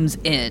anybody comes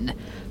in,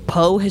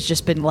 Poe has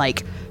just been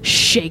like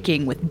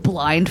shaking with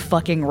blind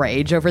fucking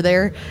rage over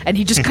there, and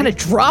he just kind of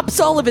drops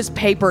all of his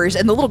papers,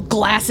 and the little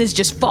glasses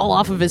just fall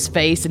off of his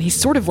face, and he's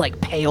sort of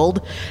like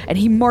paled, and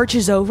he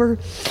marches over,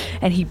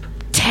 and he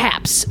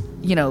taps,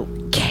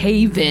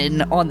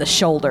 Caven on the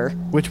shoulder.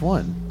 Which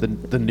one?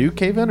 The new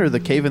Caven or the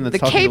Caven that's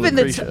talking to Caven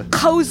that's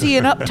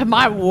cozying up to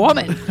my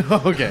woman?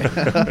 Okay.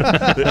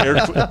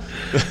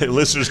 The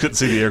listeners couldn't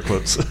see the air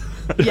quotes.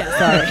 Yeah,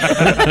 sorry.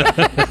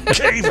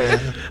 Caven.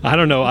 I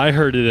don't know. I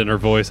heard it in her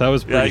voice. I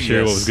was pretty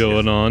sure what was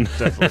going on.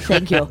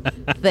 Thank you.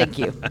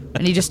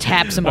 And he just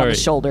taps him on the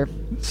shoulder.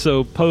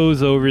 So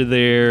Poe's over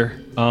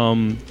there.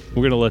 We're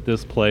gonna let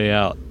this play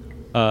out.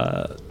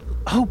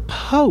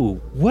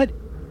 Poe,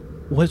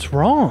 what's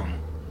wrong?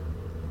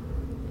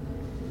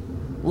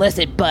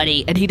 Listen,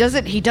 buddy. And he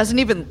doesn't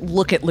even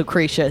look at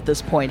Lucretia at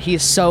this point. He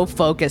is so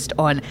focused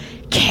on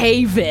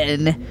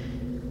Caven.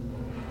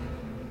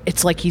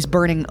 It's like he's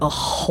burning a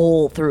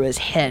hole through his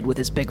head with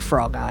his big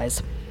frog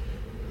eyes.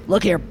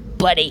 Look here,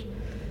 buddy.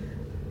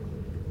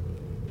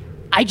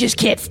 I just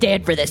can't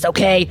stand for this,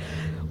 okay?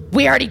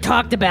 We already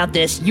talked about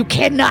this. You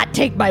cannot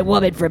take my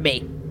woman from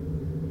me.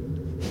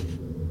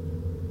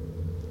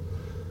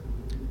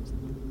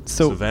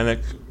 So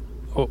Vanek...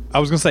 Oh, I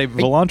was going to say,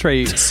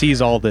 Volantre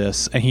sees all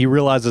this, and he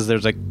realizes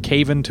there's a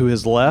Caven to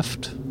his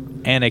left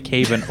and a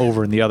Caven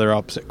over in the other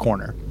opposite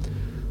corner.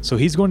 So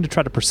he's going to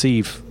try to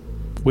perceive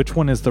which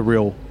one is the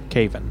real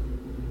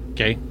Caven.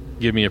 Okay,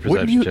 give me a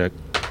perception check.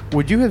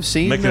 Would you have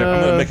seen... I'm going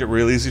to make it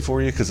real easy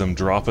for you because I'm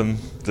dropping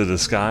the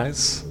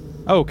disguise.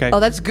 Oh, okay. Oh,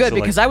 that's good,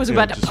 because I was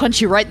about to punch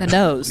you right in the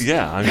nose.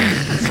 Yeah, I mean,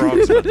 the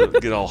frog's about to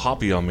get all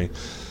hoppy on me.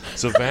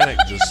 So Vanek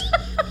just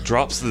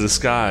drops the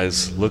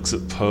disguise, looks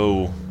at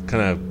Poe,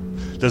 kind of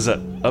does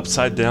that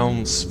upside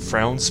down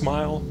frown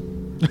smile.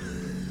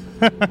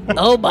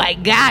 Oh my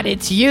god,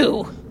 it's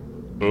you.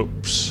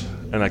 Oops.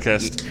 And I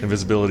cast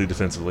invisibility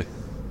defensively.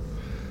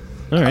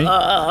 All right.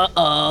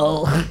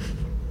 Uh-oh.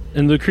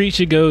 And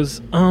Lucretia goes,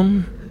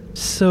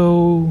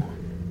 so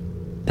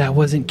that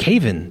wasn't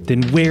Caven.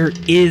 Then where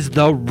is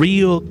the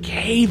real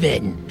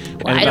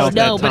Caven? I don't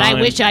know, but I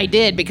wish I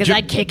did because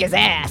I'd kick his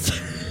ass.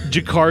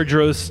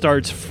 Jakardros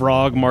starts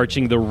frog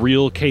marching the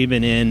real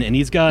Caven in, and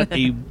he's got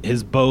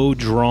his bow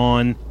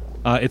drawn.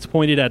 It's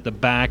pointed at the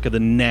back of the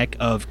neck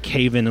of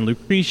Caven, and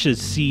Lucretia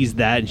sees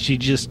that, and she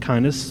just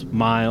kind of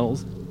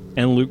smiles.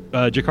 And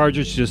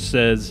Jakardros just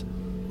says,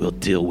 "We'll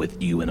deal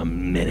with you in a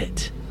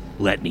minute.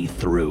 Let me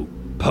through.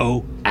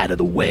 Poe, out of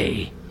the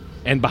way."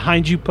 And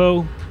behind you,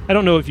 Poe, I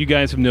don't know if you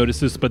guys have noticed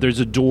this, but there's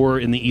a door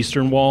in the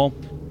eastern wall.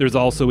 There's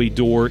also a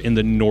door in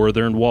the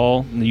northern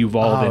wall. And you've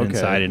all been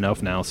inside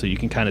enough now, so you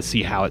can kind of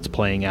see how it's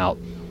playing out.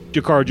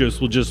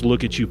 Jakardros will just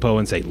look at you, Poe,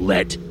 and say,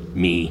 "Let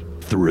me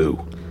through."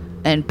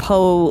 And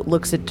Poe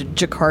looks at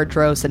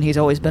Jakardros, and he's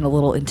always been a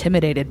little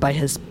intimidated by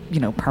his,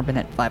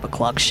 permanent 5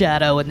 o'clock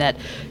shadow and that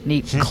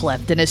neat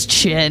cleft in his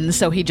chin,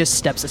 so he just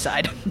steps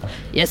aside.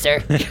 Yes,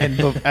 sir. And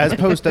as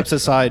Poe steps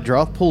aside,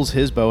 Droth pulls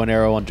his bow and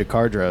arrow on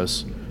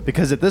Jakardros.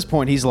 Because at this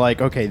point, he's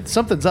like, okay,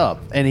 something's up.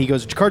 And he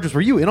goes, Jakardros,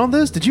 were you in on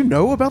this? Did you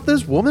know about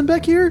this woman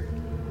back here?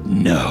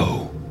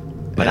 No,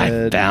 but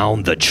I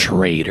found the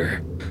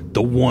traitor.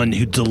 The one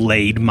who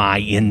delayed my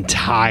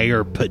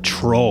entire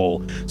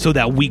patrol so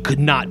that we could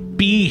not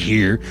be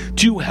here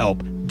to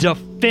help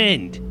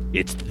defend.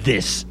 It's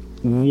this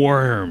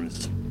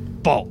worm's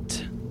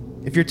fault.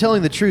 If you're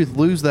telling the truth,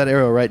 lose that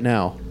arrow right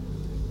now.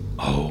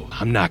 Oh,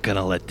 I'm not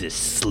gonna let this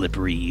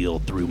slippery eel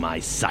through my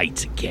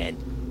sights again.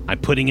 I'm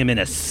putting him in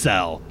a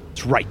cell.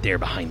 It's right there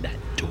behind that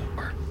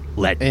door.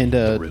 Let me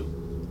through.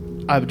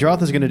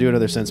 Droth is going to do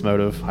another sense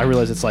motive. I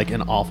realize it's like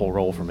an awful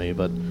roll for me,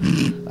 but...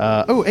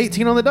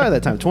 18 on the die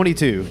that time.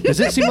 22. Does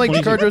it seem like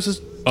Jakardros is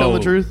telling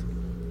the truth?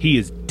 He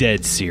is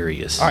dead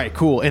serious. All right,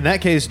 cool. In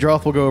that case,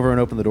 Droth will go over and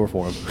open the door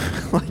for him.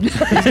 He's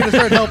going to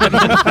start helping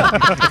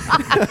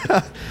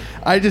him.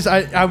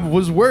 I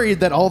was worried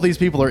that all these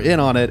people are in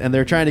on it and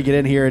they're trying to get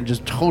in here and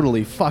just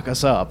totally fuck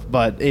us up.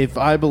 But if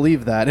I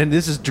believe that, and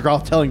this is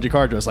Droth telling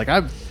Jakardros, like,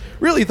 I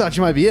really thought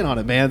you might be in on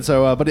it, man.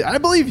 So, but I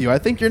believe you. I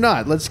think you're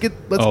not. Let's get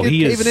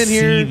he is Caven in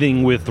here.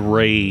 seething with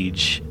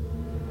rage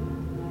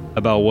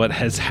about what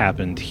has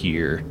happened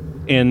here.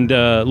 And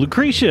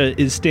Lucretia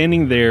is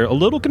standing there a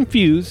little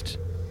confused,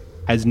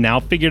 has now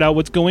figured out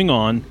what's going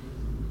on,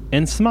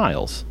 and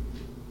smiles.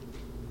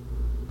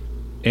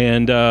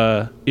 And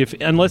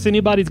unless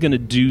anybody's going to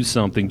do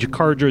something,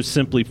 Jakardros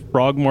simply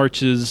frog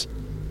marches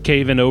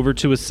Caven over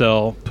to a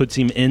cell, puts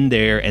him in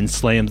there, and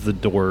slams the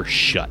door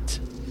shut.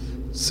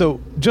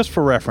 So, just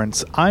for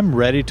reference, I'm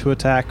ready to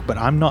attack, but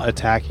I'm not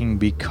attacking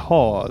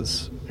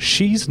because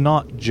she's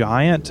not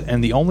giant,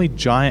 and the only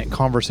giant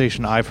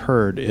conversation I've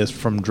heard is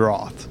from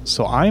Droth.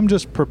 So I'm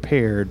just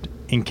prepared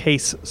in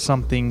case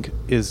something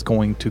is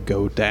going to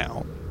go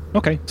down.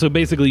 Okay, so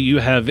basically you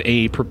have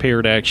a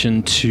prepared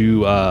action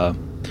to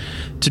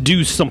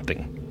do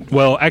something.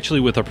 Well,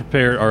 actually, with a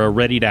prepared or a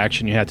readied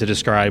action, you have to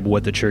describe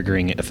what the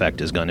triggering effect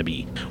is going to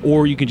be.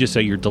 Or you can just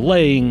say you're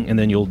delaying, and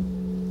then you'll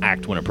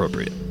act when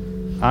appropriate.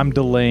 I'm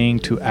delaying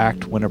to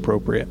act when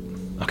appropriate.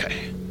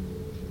 Okay.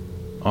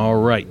 All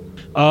right.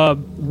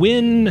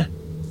 When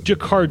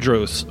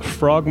Jakardros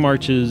frog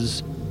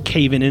marches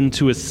Caven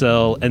into a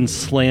cell and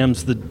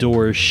slams the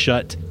door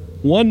shut,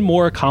 one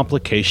more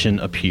complication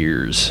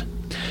appears.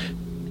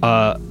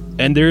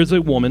 And there's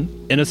a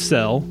woman in a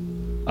cell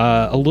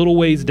a little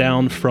ways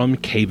down from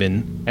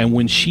Caven, and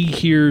when she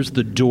hears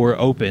the door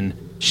open,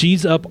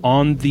 she's up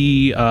on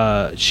the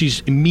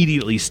she's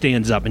immediately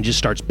stands up and just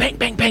starts bang,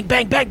 bang, bang,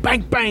 bang, bang,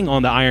 bang, bang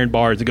on the iron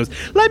bars and goes,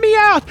 "Let me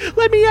out!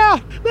 Let me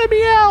out! Let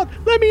me out!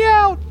 Let me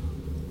out!"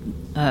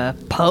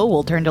 Poe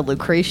will turn to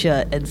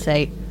Lucretia and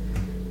say,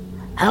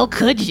 How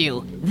could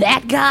you?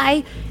 That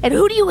guy? And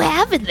who do you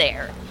have in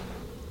there?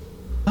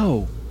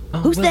 Oh,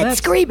 Who's well, that that's-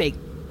 screaming?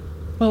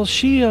 Well,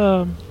 she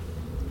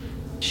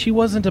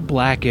wasn't a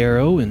Black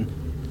Arrow, and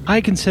I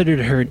considered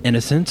her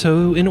innocent,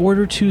 so in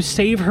order to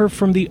save her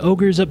from the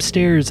ogres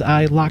upstairs,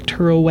 I locked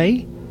her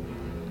away.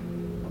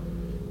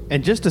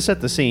 And just to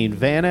set the scene,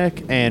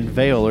 Vanek and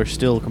Vale are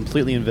still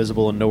completely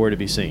invisible and nowhere to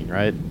be seen,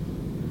 right?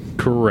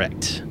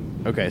 Correct.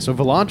 Okay, so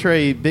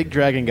Volantre, big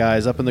dragon guy,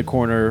 is up in the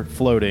corner,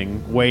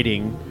 floating,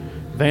 waiting.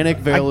 Vanek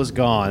Vale is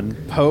gone.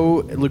 Poe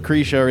and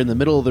Lucretia are in the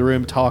middle of the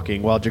room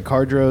talking, while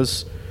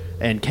Jakardros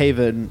and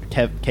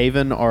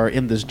Caven are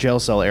in this jail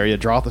cell area.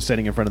 Droth is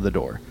standing in front of the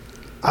door.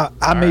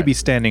 I may be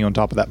standing on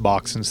top of that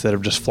box instead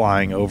of just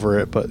flying over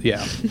it, but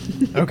yeah.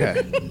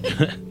 Okay.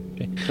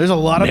 There's a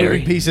lot of Mary.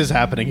 moving pieces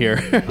happening here.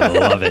 I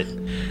love it.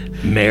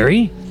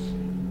 Mary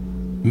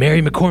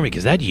McCormick,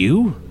 is that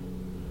you?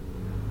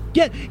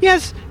 Yeah,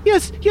 yes,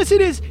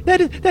 it is.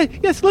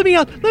 Yes, let me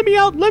out.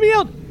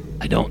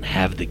 I don't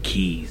have the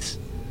keys.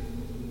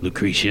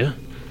 Lucretia?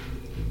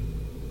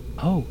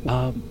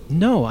 Oh,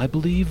 no, I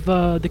believe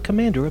the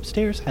commander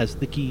upstairs has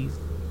the keys.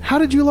 How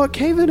did you lock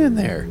Caven in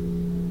there?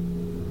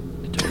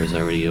 The door's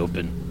already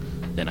open.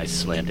 Then I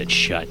slammed it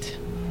shut.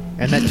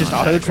 And that just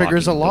Not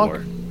auto-triggers a locking the lock?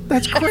 door.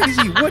 That's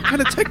crazy. What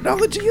kind of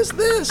technology is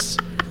this?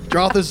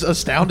 Droth is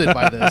astounded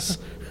by this.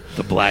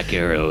 The Black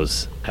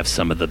Arrows have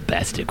some of the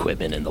best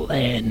equipment in the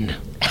land.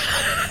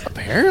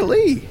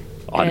 Apparently.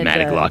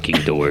 Automatic And, locking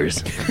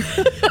doors.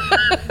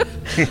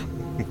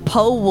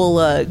 Poe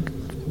will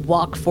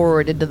walk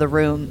forward into the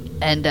room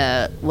and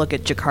look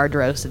at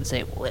Jakardros and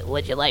say,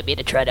 Would you like me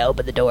to try to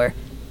open the door?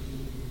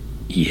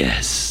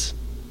 Yes.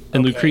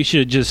 And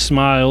Lucretia just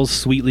smiles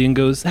sweetly and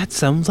goes, "That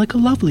sounds like a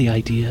lovely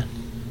idea.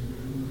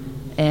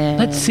 and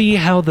Let's see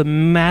how the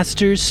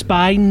Master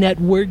Spy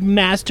Network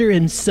Master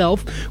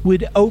himself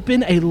would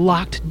open a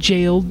locked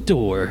jail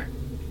door."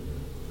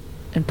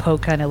 And Poe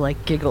kind of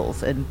like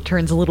giggles and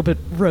turns a little bit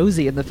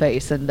rosy in the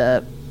face and,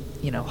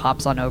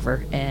 hops on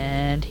over.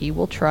 And he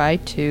will try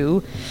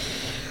to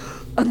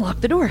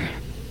unlock the door.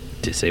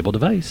 Disable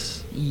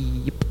device.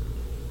 Yep.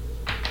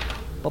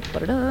 You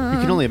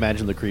can only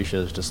imagine Lucretia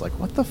is just like,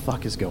 what the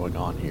fuck is going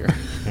on here?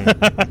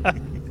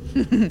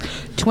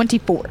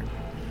 24.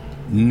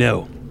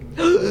 No.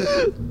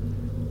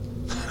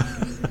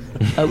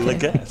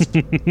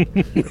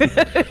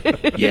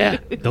 Yeah,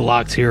 the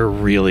locks here are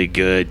really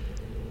good.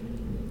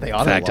 They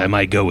In fact, I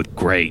might go with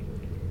great.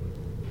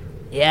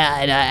 Yeah,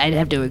 and I'd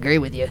have to agree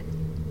with you.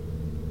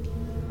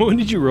 When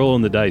did you roll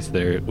on the dice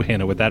there,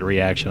 Hannah, with that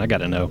reaction? I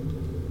gotta know.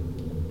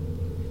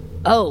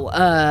 Oh,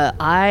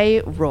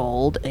 I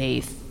rolled a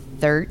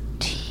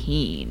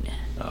 13.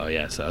 Oh,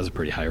 yes, that was a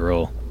pretty high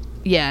roll.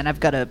 Yeah, and I've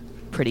got a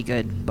pretty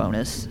good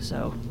bonus,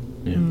 so.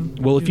 Yeah.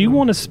 Well, if you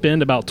want to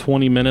spend about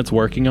 20 minutes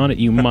working on it,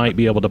 you might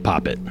be able to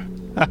pop it.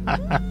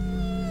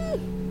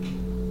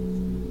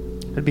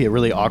 It'd be a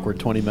really awkward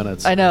 20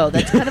 minutes. I know,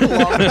 that's kind of a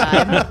long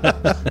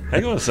time.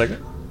 Hang on a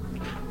second.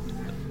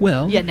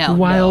 Well, Yeah, no,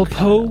 while no.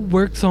 Poe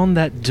works on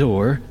that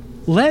door,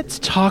 let's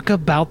talk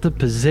about the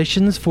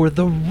positions for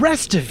the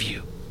rest of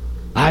you.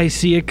 I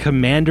see a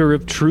commander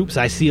of troops.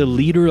 I see a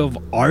leader of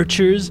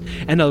archers.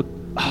 And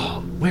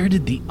where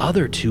did the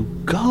other two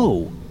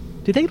go?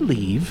 Did they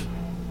leave?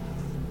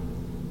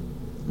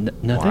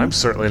 Nothing? Well, I'm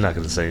certainly not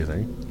going to say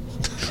anything.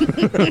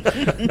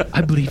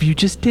 I believe you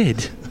just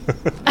did.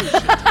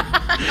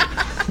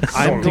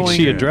 I don't think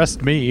she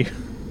addressed me.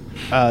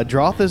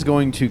 Droth is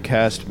going to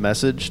cast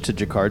Message to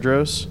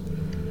Jakardros.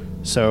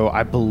 So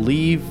I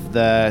believe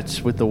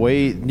that with the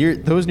way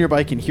those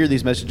nearby can hear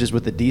these messages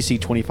with the DC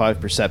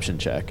 25 perception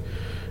check.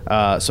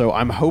 So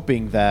I'm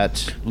hoping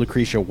that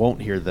Lucretia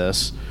won't hear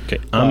this. Okay,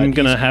 I'm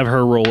going to have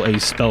her roll a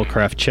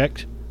spellcraft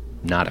check.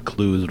 Not a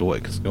clue as to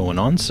what's going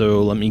on,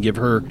 so let me give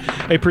her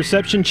a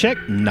perception check.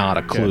 Not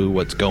a clue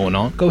what's going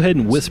on. Go ahead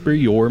and whisper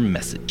your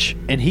message.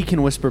 And he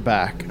can whisper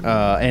back.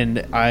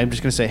 And I'm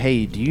just going to say,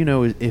 hey, do you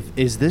know,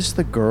 is this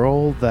the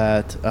girl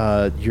that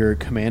your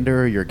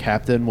commander or your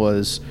captain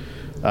was,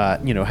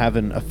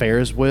 having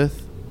affairs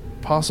with,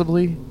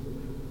 possibly?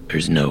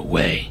 There's no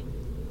way.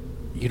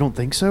 You don't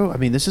think so? I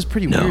mean, this is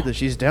pretty weird that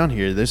she's down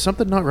here. There's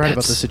something not right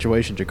about the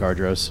situation,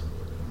 Jakardros.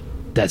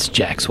 That's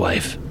Jack's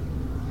wife.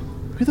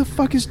 Who the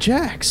fuck is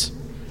Jax?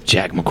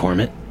 Jack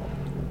McCormick.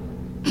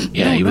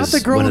 Yeah, No, he not was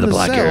the girl one of in the the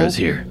Black cell. Arrows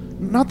here.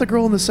 Not the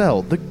girl in the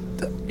cell. What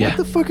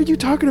the fuck are you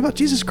talking about?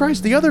 Jesus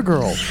Christ, the other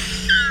girl.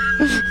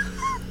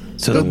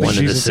 So the one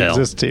in the cell.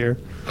 Exists here.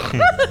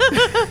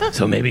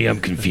 So maybe I'm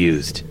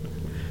confused.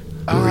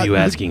 Who are you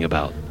asking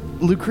about?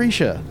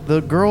 Lucretia, the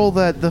girl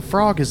that the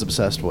frog is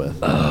obsessed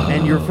with.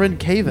 And your friend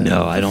Caven.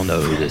 No, I don't know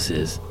who this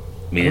is.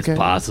 I mean, Okay. it's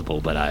possible,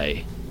 but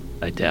I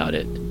doubt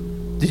it.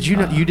 Did you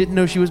know? You didn't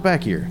know she was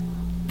back here?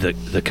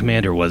 The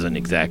commander wasn't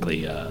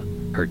exactly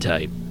her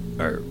type.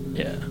 Or,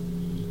 yeah.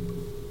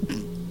 I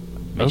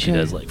mean, she Okay.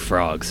 does like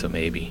frogs, so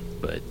maybe.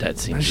 But that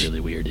seems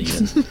really weird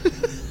again.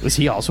 Was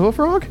he also a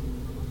frog?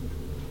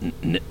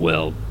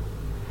 Well,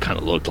 kind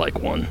of looked like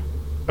one.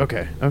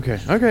 Okay.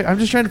 I'm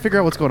just trying to figure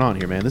out what's going on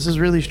here, man. This is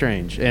really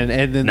strange. And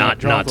then Not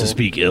to Drothel-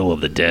 speak ill of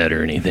the dead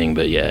or anything,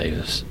 but yeah,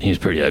 he was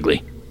pretty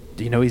ugly.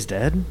 Do you know he's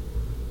dead?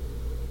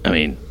 I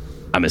mean,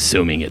 I'm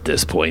assuming at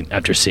this point,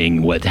 after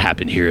seeing what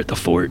happened here at the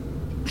fort.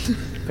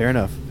 Fair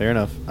enough.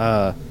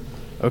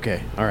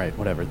 Okay. All right.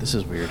 Whatever. This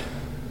is weird.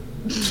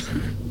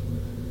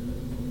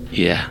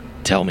 Yeah,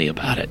 tell me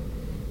about it.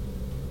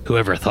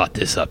 Whoever thought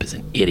this up is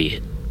an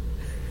idiot.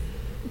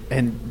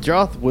 And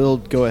Droth will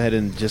go ahead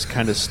and just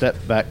kind of step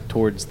back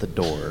towards the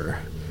door.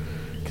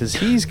 Because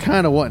he's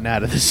kind of wanting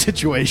out of this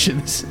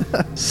situation.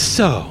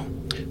 So,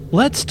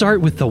 let's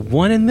start with the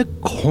one in the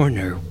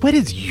corner. What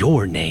is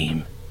your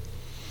name?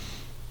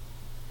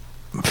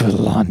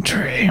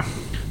 Volantre.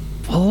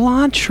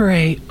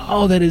 Volantre.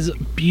 Oh, that is a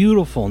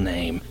beautiful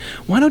name.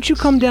 Why don't you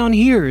come down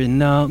here and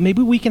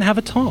maybe we can have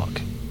a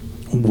talk?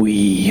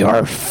 We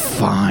are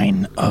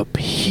fine up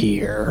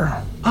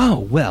here. Oh,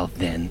 well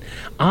then.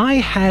 I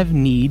have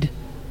need...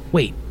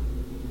 Wait,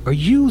 are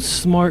you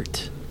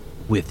smart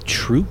with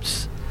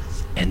troops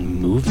and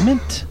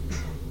movement?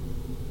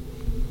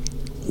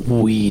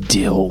 We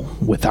deal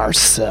with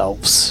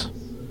ourselves.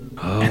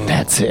 And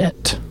that's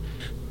it.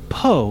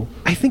 Poe,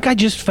 I think I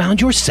just found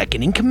your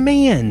second in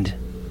command.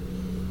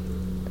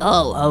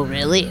 Oh,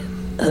 really?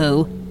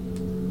 Who?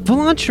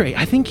 Volantre,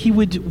 I think he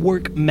would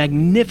work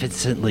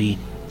magnificently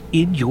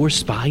in your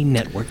spy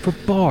network for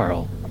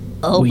Barl.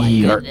 Oh, my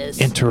We are goodness.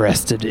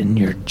 interested in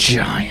your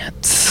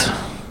giants.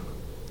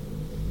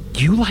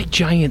 You like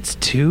giants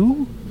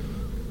too?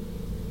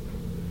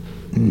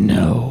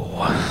 No.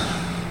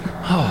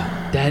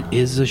 Oh, that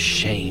is a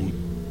shame.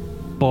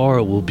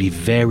 Barl will be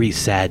very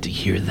sad to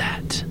hear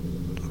that.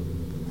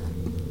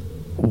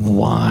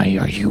 Why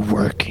are you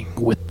working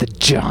with the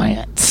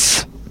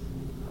giants?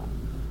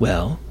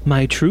 Well,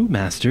 my true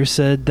master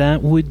said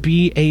that would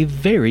be a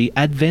very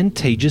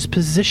advantageous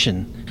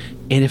position.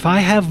 And if I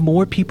have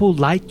more people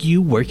like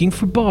you working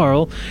for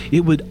Barl,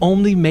 it would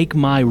only make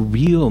my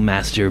real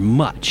master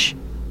much,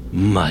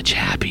 much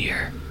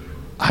happier.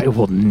 I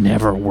will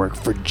never work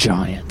for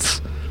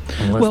giants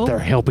unless Well- they're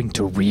helping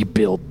to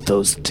rebuild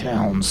those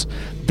towns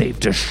they've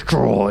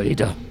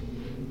destroyed.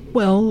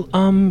 Well,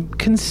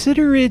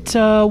 consider it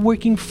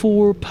working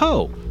for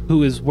Poe,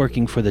 who is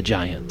working for the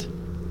giant.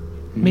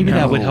 Maybe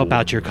that would help No.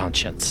 out your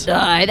conscience.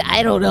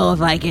 I don't know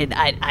if I can.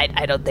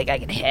 I don't think I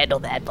can handle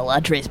that.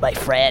 Volantre is my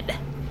friend.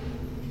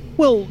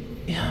 Well,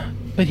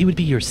 but he would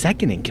be your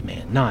second in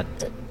command, not...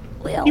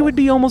 Well, You would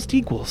be almost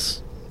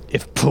equals.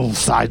 If Poe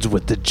sides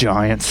with the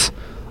giants,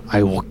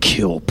 I will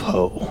kill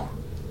Poe.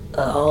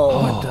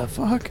 What the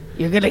fuck?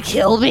 you're gonna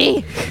kill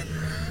me?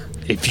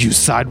 If you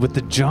side with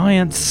the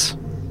giants,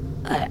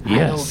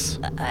 yes.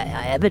 I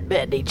haven't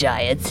met any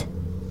giants.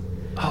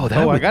 Oh, that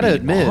I would gotta be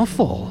admit.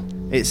 awful.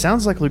 It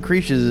sounds like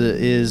Lucretia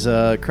is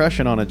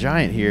crushing on a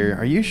giant here.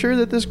 Are you sure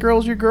that this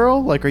girl's your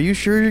girl? Like, are you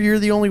sure you're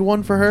the only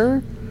one for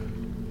her?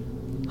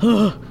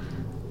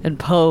 And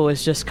Poe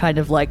is just kind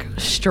of like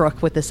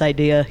struck with this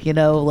idea,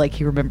 like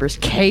he remembers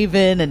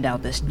Caven and now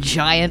this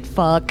giant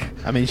fuck.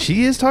 I mean,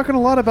 she is talking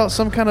a lot about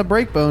some kind of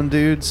breakbone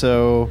dude,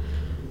 so...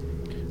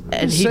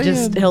 And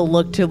saying. he'll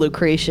look to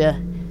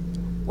Lucretia.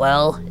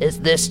 Well, is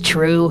this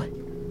true?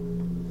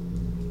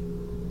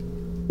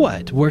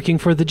 What, working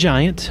for the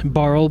giant,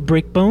 Barl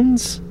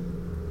Breakbones?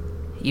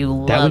 You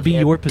love That would be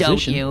him, your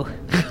position. don't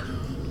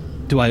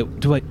you?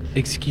 Do I,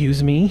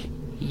 excuse me?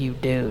 You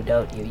do,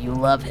 don't you? You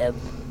love him.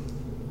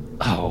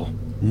 Oh,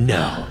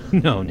 no.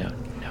 No.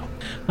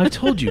 I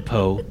told you,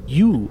 Poe,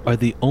 you are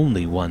the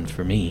only one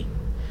for me.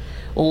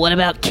 Well, what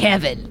about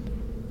Kevin?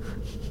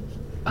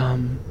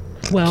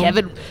 Well,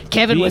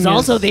 Kevin was being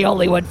also as- the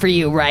only one for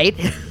you, right?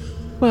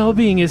 Well,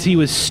 being as he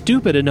was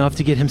stupid enough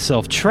to get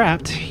himself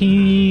trapped,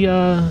 he,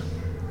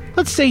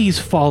 let's say he's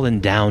fallen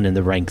down in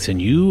the ranks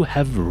and you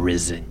have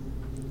risen.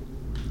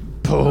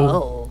 Poe,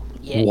 Oh,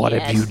 yeah, what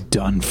yes. have you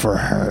done for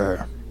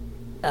her?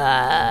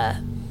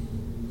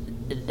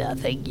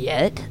 Nothing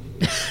yet.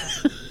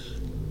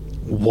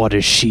 What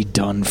has she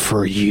done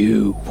for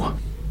you?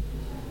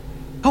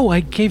 Oh,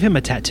 I gave him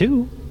a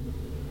tattoo.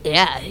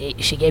 Yeah,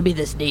 she gave me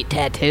this neat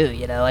tattoo,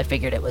 you know. I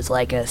figured it was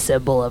like a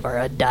symbol of our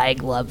undying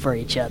love for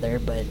each other,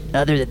 but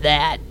other than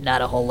that,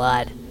 not a whole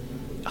lot.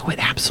 Oh, it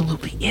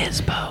absolutely is,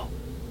 Poe.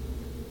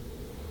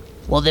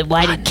 Well, then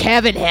why did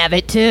Kevin have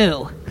it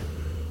too?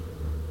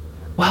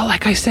 Well,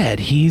 like I said,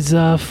 he's,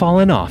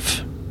 fallen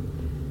off.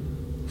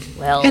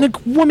 Well, And a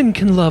woman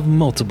can love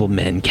multiple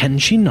men, can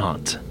she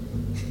not?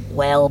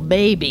 well,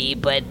 maybe,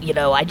 but you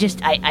know,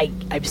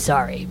 I'm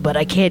sorry, but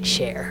I can't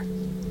share.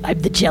 I'm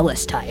the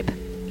jealous type.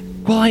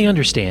 Well, I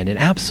understand, and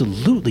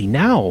absolutely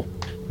now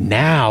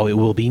it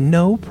will be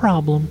no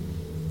problem.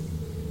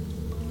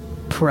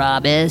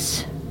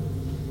 Promise?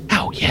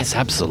 Oh, yes,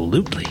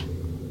 absolutely.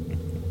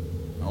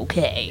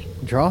 Okay.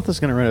 Droth is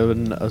going to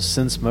run a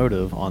sense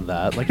motive on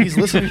that. Like, he's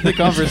listening to the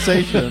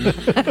conversation.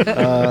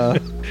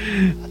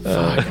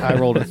 Fuck, I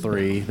rolled a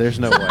 3. There's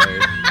no way.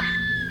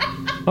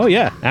 Oh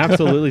yeah,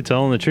 absolutely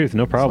telling the truth,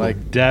 no problem.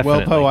 Like,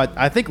 Definitely. Well, Poe,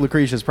 I think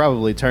Lucretia's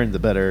probably turned the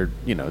better,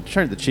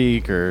 turned the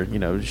cheek, or,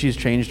 she's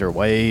changed her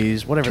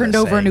ways, whatever. Turned that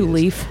over a saying new is.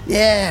 leaf.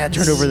 Yeah,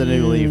 turned over the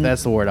new leaf.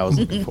 That's the word I was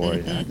looking for.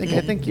 I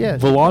think, yeah.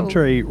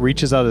 Volantre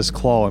reaches out his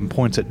claw and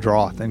points at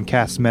Droth and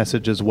casts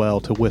message as well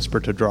to whisper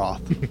to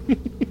Droth.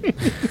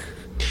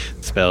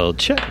 Spell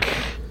check.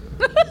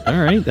 All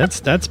right,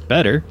 that's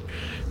better.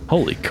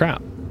 Holy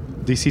crap!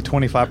 DC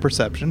 25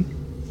 perception.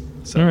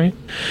 All right,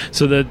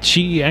 so that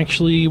she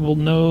actually will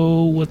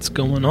know what's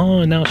going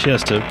on. Now she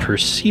has to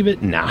perceive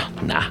it. Nah.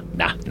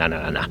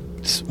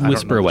 Just I don't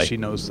whisper know that away. She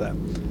knows that.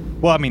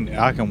 Well, I mean,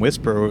 I can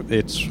whisper.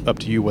 It's up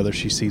to you whether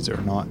she sees it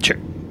or not. Sure.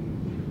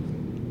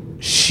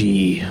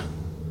 She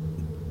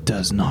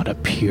does not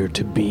appear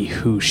to be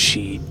who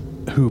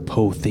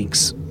Poe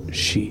thinks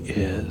she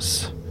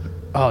is.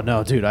 Oh,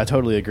 no, dude, I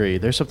totally agree.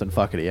 There's something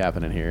fuckity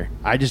happening here.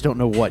 I just don't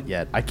know what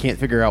yet. I can't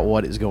figure out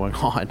what is going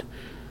on.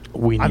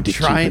 We need to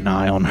keep an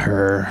eye on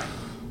her.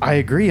 I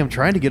agree. I'm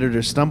trying to get her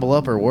to stumble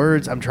up her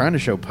words. I'm trying to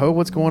show Poe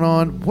what's going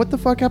on. What the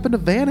fuck happened to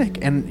Vanek?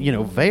 And,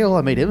 Vale,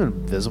 I made him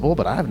invisible,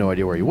 but I have no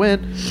idea where he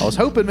went. I was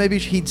hoping maybe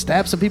he'd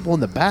stab some people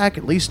in the back,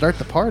 at least start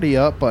the party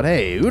up, but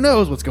hey, who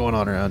knows what's going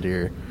on around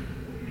here?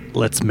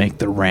 Let's make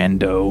the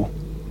rando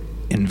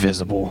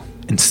invisible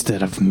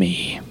instead of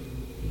me.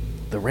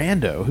 The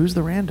rando? Who's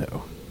the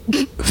rando?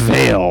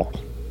 Vale.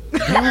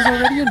 Vale's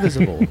already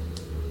invisible.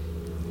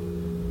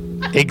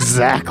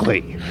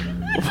 Exactly.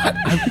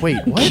 Wait,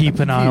 what? Keep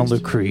I'm an eye on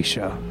confused.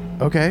 Lucretia.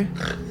 Okay.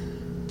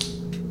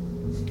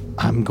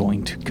 I'm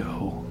going to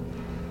go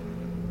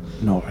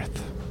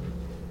north.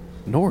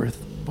 North?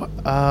 What?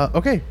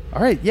 Okay.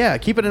 All right, yeah,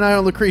 keeping an eye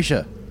on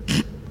Lucretia.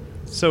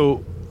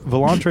 So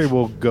Volantre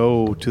will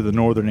go to the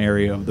northern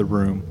area of the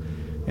room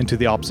and to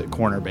the opposite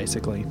corner,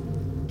 basically.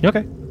 Okay.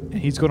 And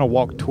he's going to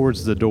walk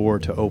towards the door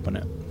to open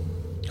it.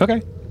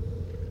 Okay.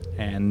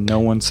 And no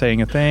one's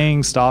saying a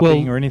thing,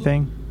 stopping, Well- or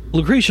anything.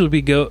 Lucretia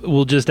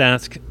will just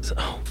ask,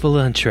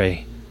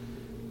 Volantre,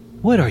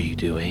 what are you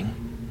doing?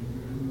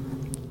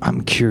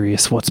 I'm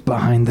curious what's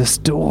behind this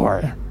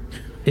door.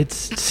 It's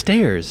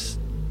stairs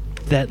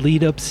that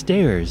lead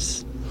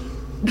upstairs.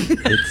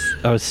 It's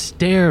a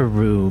stair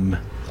room.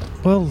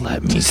 Well,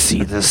 let me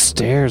see the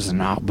stairs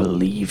and I'll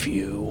believe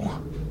you.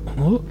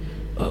 Oh,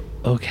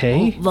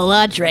 okay.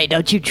 Volantre,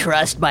 don't you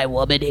trust my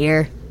woman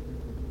here?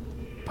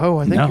 Poe,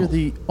 I think No. you're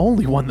the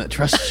only one that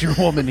trusts your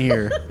woman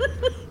here.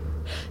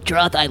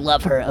 Droth, I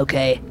love her,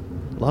 okay?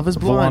 Love is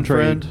blind, Volantre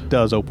friend.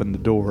 does open the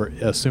door,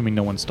 assuming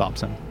no one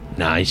stops him.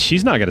 Nice.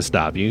 She's not going to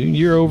stop you.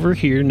 You're over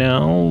here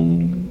now.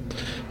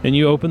 And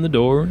you open the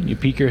door, you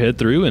peek your head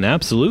through, and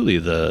absolutely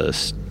the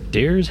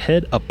stairs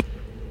head up.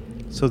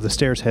 So the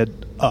stairs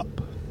head up.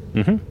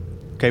 Mm-hmm.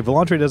 Okay,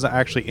 Volantre doesn't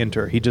actually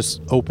enter. He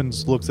just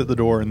opens, looks at the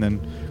door, and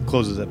then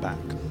closes it back.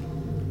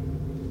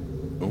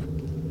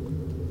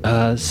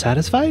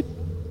 Satisfied?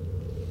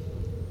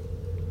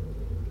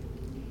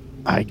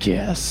 I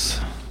guess.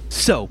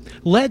 So,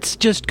 let's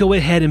just go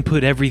ahead and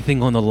put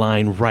everything on the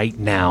line right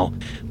now.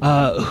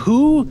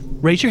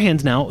 Raise your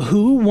hands now,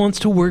 who wants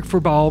to work for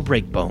Ball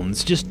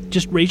Breakbones?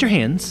 Just raise your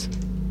hands.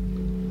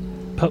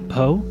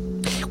 Poe?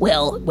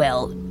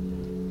 Well,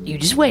 you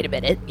just wait a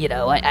minute.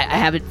 I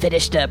haven't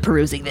finished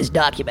perusing this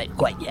document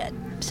quite yet,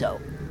 so...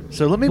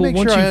 So let me Well, make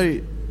sure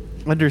once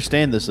I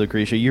understand this,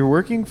 Lucretia. You're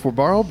working for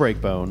Barl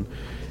Breakbone,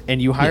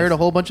 and you hired Yes. a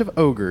whole bunch of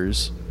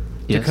ogres,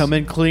 to Yes. come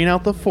and clean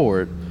out the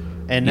fort,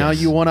 and now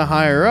Yes. you want to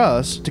hire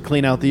us to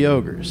clean out the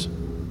ogres.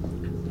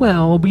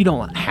 Well, we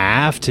don't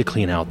have to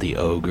clean out the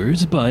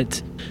ogres,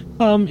 but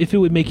if it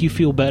would make you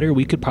feel better,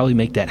 we could probably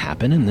make that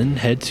happen and then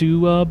head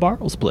to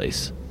Barl's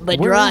place. But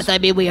Where Droth, is- I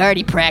mean, we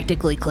already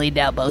practically cleaned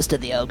out most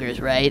of the ogres,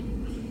 right?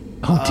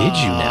 Oh, did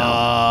you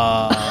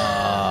now?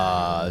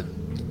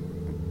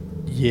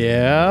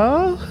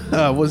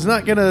 Yeah. Was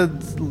not gonna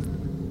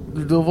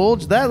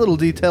divulge that little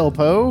detail,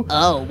 Poe.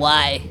 Oh,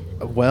 why?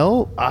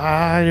 Well,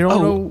 I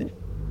don't know.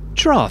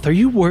 Droth, are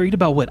you worried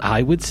about what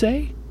I would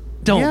say?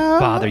 Don't Yeah.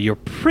 bother your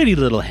pretty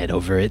little head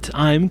over it.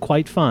 I'm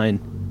quite fine.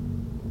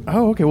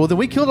 Oh, okay. Well, then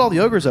we killed all the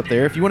ogres up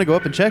there. If you want to go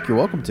up and check, you're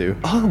welcome to.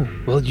 Oh,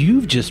 well,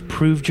 you've just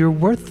proved your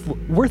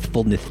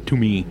worthfulness to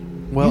me.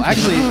 Well, You've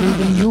actually,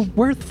 proven your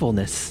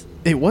worthfulness.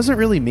 it wasn't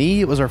really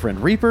me. It was our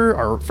friend Reaper.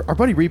 Our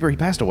buddy Reaper, he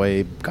passed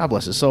away. God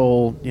bless his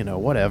soul. You know,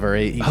 whatever.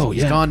 He's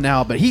Yeah. gone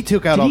now, but he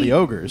took out Did all he? the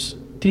ogres.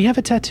 Did he have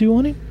a tattoo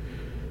on him?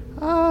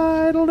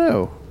 I don't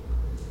know.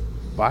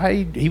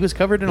 Why? He was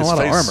covered in a lot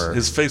of armor.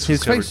 His face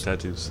was covered in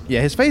tattoos.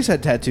 Yeah, his face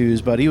had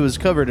tattoos, but he was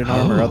covered in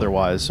armor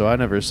otherwise, so I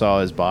never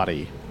saw his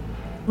body.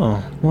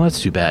 Oh, well, that's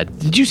too bad.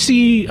 Did you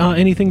see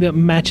anything that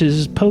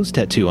matches Poe's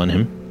tattoo on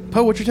him?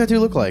 Poe, what's your tattoo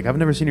look like? I've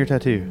never seen your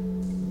tattoo.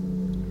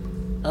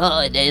 Oh,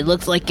 it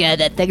looks like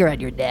that thing around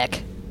your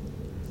neck.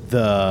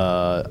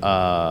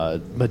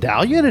 The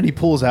medallion, and he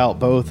pulls out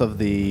both of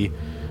the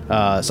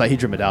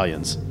Sahedra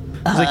medallions.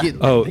 He's like,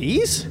 Oh.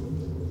 these?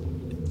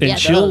 And Yeah,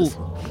 those.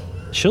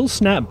 she'll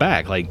snap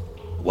back like,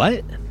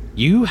 "What?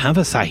 You have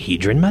a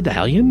Sahedran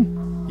medallion?"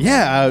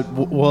 Yeah,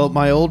 well,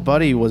 my old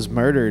buddy was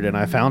murdered, and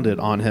I found it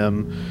on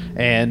him.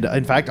 And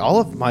in fact, all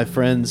of my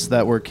friends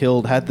that were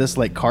killed had this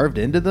like carved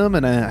into them,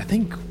 and I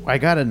think I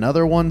got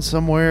another one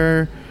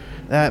somewhere.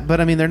 But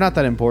I mean, they're not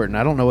that important.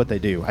 I don't know what they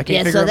do. I can't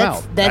Yeah, figure so them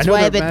out. that's I know why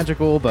they're I've been-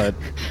 magical, but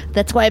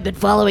That's why I've been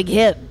following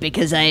him,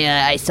 because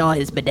I saw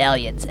his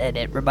medallions, and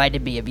it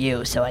reminded me of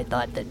you, so I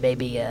thought that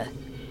maybe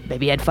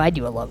I'd find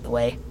you along the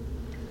way.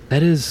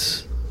 That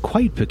is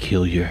quite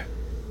peculiar.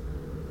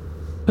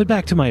 But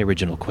back to my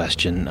original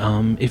question.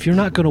 If you're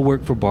not going to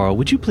work for Barl,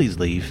 would you please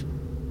leave?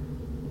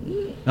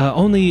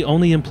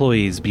 Only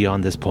employees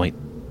beyond this point.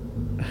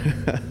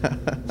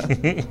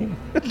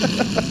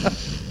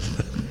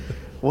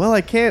 well,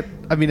 I can't.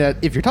 I mean,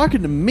 if you're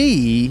talking to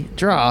me,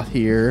 Droth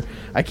here,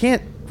 I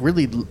can't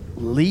really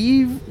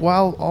leave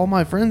while all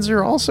my friends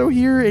are also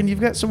here, and you've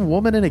got some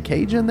woman in a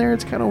cage in there.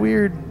 It's kind of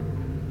weird.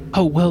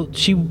 Oh, well,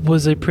 she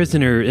was a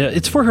prisoner.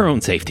 It's for her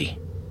own safety.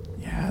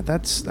 Yeah,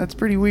 that's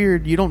pretty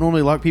weird. You don't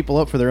normally lock people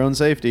up for their own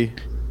safety.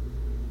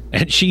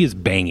 And she is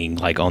banging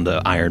like on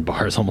the iron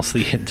bars almost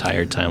the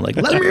entire time. Like,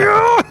 let me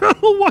out!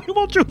 Why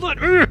won't you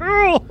let me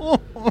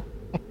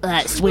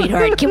out?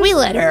 Sweetheart, can we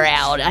let her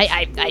out?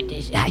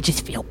 I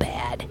just feel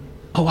bad.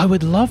 Oh, I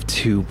would love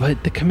to,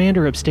 but the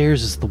commander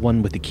upstairs is the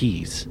one with the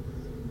keys.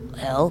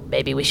 Well,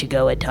 maybe we should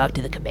go and talk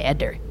to the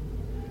commander.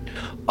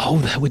 Oh,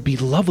 that would be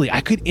lovely.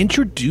 I could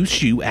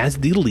introduce you as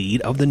the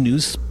lead of the new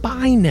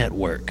spy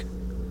network.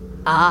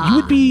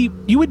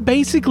 You would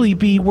basically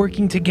be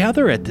working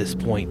together at this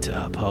point,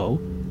 Poe.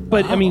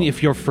 But I mean,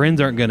 if your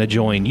friends aren't going to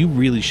join, you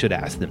really should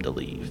ask them to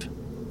leave.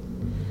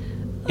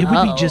 It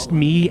would be just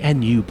me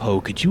and you, Poe.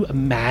 Could you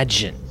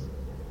imagine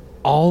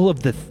all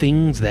of the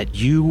things that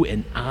you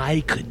and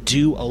I could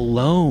do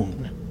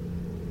alone?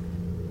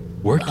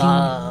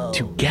 Working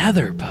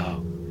together, Poe.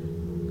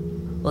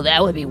 Well,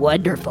 that would be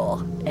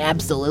wonderful.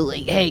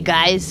 Absolutely. Hey,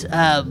 guys,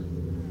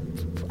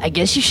 I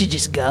guess you should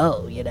just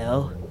go, you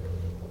know?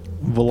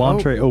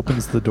 Volantre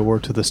opens the door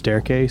to the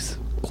staircase,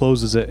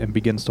 closes it, and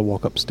begins to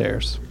walk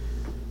upstairs.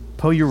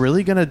 Poe, you're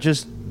really gonna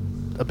just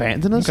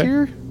abandon us Okay.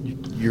 here?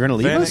 You're gonna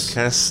leave Vanek us?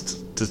 cast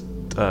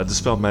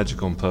Dispel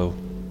Magic on Poe.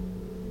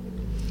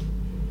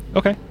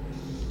 Okay.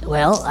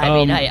 Well, I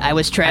mean, I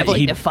was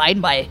traveling he- to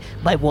find my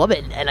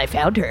woman, and I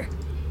found her.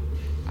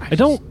 I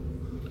don't.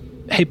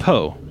 Hey,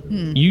 Poe,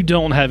 you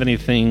don't have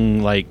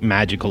anything like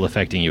magical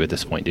affecting you at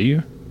this point, do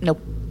you? Nope.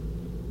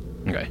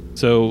 Okay.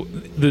 So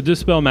the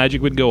dispel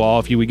magic would go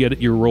off. You would get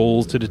your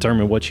rolls to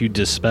determine what you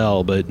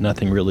dispel, but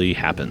nothing really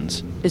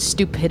happens. Is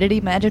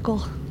stupidity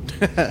magical?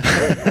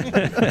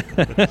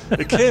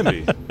 It can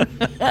be.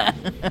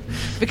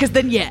 Because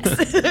then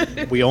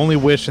yes. We only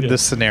wish in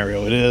this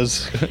scenario it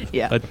is.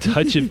 yeah. A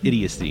touch of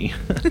idiocy.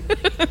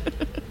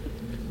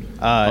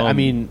 I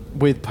mean,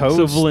 with Poe.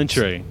 So,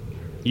 Valentre,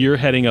 you're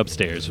heading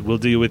upstairs. We'll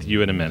deal with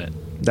you in a minute.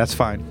 That's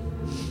fine.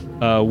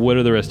 What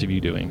are the rest of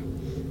you doing?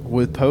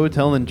 With Poe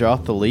telling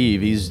Droth to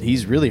leave,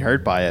 he's really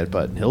hurt by it,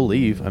 but he'll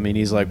leave. I mean,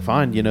 he's like,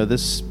 fine, you know,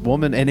 this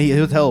woman, and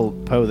he'll tell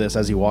Poe this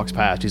as he walks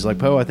past. He's like,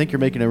 Poe, I think you're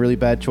making a really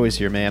bad choice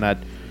here, man.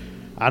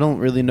 I don't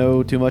really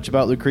know too much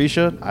about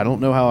Lucretia. I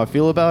don't know how I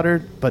feel about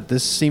her, but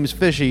this seems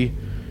fishy,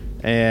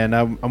 and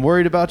I'm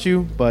worried about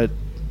you. But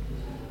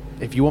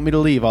if you want me to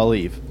leave, I'll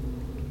leave.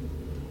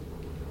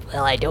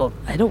 Well, I don't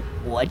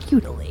want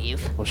you to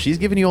leave. Well, she's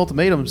giving you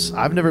ultimatums.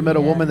 I've never met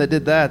a woman that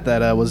did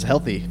that was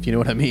healthy, if you know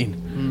what I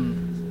mean.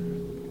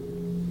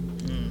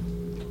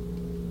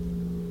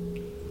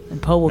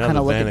 And Poe will Now kind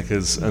that of look Vanek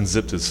has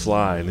unzipped his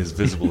fly and is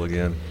visible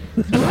again.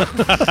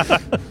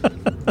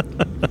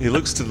 He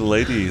looks to the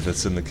lady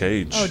that's in the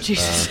cage. Oh,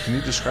 Jesus. Can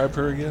you describe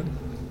her again?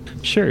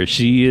 Sure.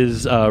 She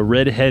is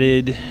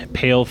red-headed,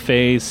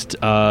 pale-faced,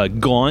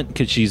 gaunt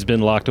because she's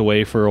been locked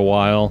away for a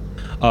while.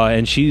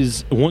 And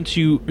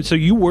so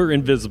you were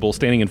invisible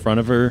standing in front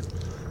of her.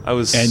 I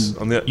was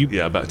And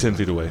about 10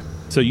 feet away.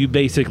 So you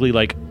basically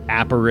like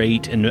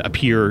apparate and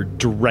appear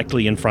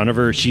directly in front of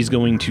her. She's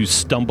going to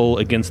stumble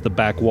against the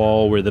back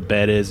wall where the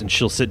bed is, and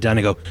she'll sit down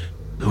and go,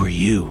 "Who are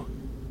you?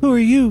 Who are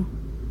you?"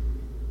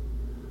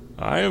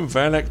 I am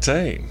Van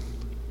Actane.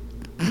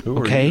 Who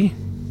are Okay.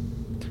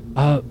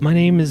 you? My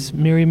name is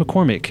Mary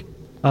McCormick.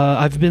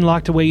 I've been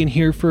locked away in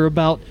here for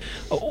about...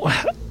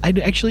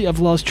 I've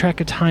lost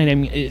track of time. I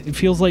mean, it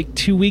feels like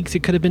 2 weeks.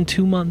 It could have been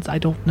 2 months. I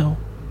don't know.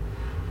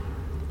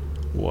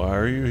 Why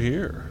are you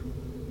here?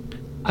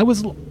 I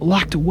was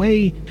locked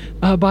away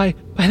by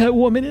that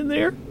woman in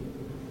there.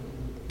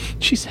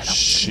 She said...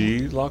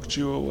 She locked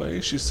you away?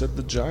 She said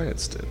the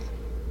Giants did.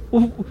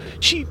 Well,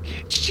 she...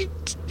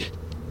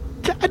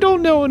 I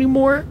don't know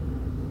anymore.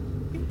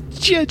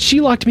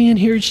 She locked me in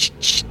here.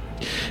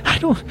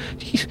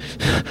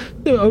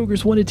 The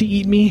ogres wanted to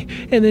eat me,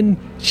 and then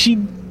she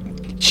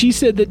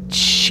said that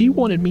she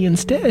wanted me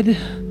instead.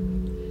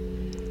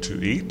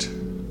 To eat?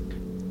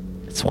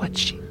 That's what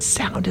she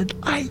sounded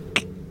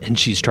like. And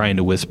she's trying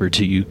to whisper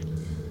to you,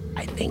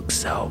 "I think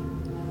so."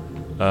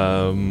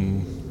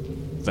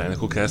 Vanek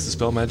will cast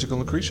Dispel Magic on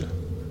Lucretia.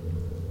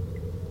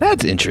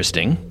 That's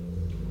interesting.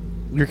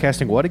 You're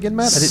casting what again,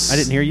 Matt? I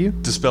didn't hear you.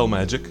 Dispel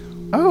Magic.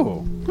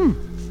 Oh,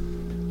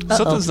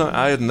 Something's not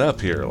adding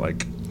up here.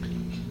 Like,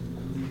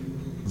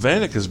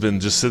 Vanek has been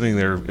just sitting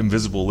there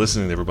invisible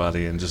listening to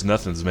everybody, and just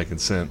nothing's making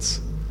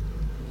sense.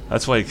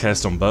 That's why he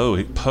cast on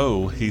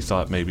Poe. He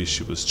thought maybe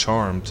she was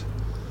charmed.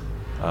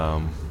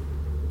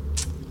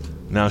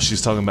 Now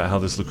she's talking about how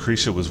this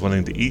Lucretia was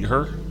wanting to eat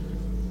her.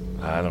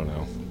 I don't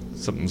know.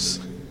 Something's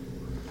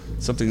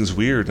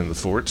weird in the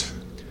fort.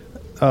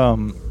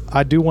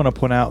 I do want to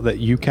point out that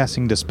you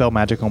casting Dispel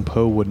Magic on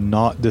Poe would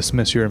not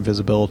dismiss your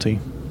invisibility.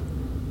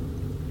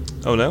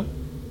 Oh, no?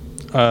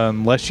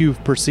 Unless you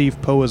perceive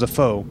Poe as a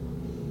foe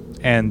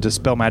and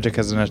Dispel Magic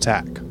as an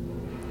attack.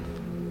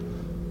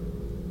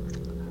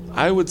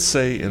 I would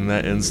say in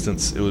that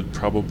instance, it would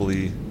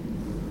probably...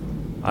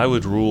 I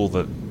would rule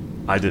that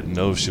I didn't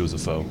know if she was a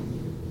foe.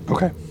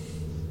 Okay.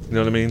 You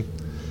know what I mean?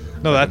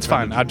 No, that's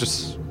fine. I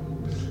just...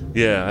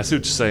 Yeah, I see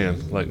what you're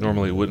saying. Like,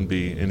 normally it wouldn't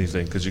be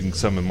anything, because you can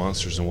summon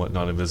monsters and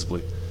whatnot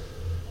invisibly.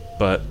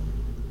 But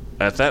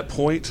at that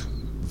point,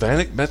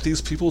 Vanek met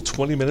these people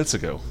 20 minutes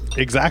ago.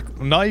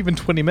 Exactly. Not even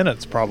 20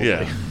 minutes, probably.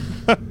 Yeah.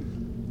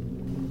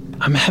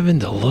 I'm having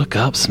to look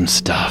up some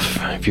stuff.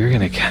 If you're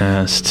going to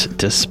cast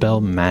Dispel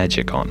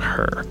Magic on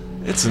her.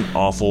 It's an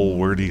awful,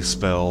 wordy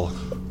spell.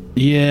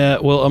 Yeah,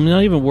 well, I'm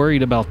not even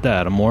worried about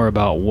that. I'm more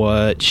about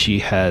what she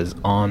has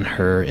on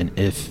her and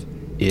if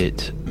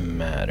it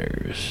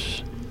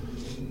matters.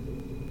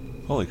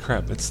 Holy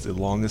crap, it's the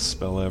longest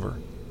spell ever.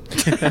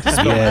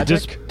 Yeah,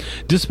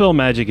 Dispel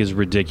Magic is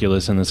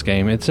ridiculous in this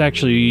game. It's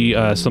actually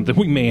something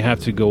we may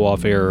have to go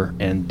off air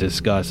and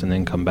discuss and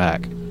then come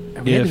back.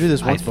 We had to do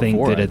this I once think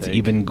before, that I it's think.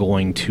 even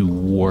going to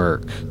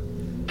work.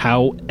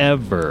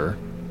 However,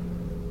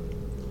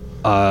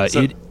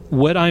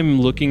 what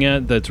I'm looking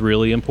at that's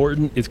really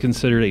important is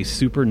considered a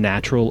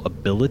supernatural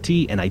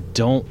ability, and I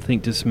don't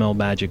think Dispel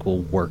Magic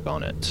will work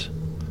on it.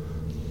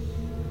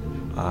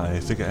 I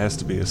think it has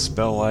to be a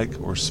spell-like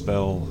or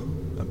spell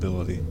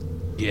ability.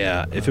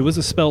 Yeah, if it was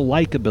a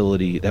spell-like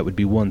ability, that would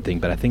be one thing,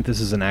 but I think this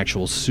is an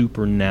actual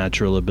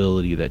supernatural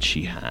ability that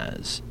she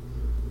has,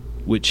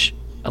 which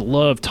I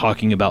love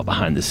talking about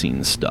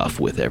behind-the-scenes stuff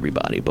with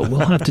everybody, but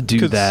we'll have to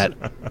do that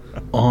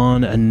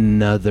on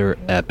another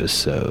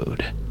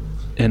episode.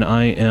 And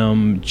I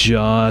am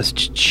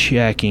just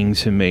checking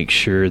to make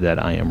sure that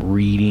I am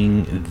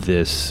reading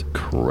this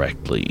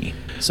correctly.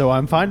 So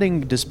I'm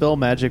finding Dispel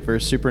Magic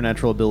versus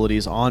Supernatural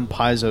abilities on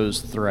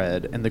Paizo's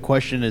thread, and the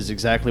question is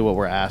exactly what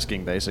we're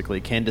asking,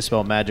 basically. Can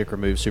Dispel Magic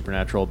remove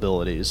supernatural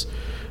abilities?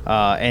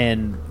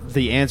 And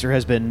the answer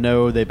has been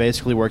no. They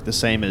basically work the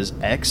same as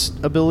X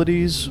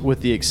abilities,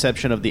 with the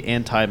exception of the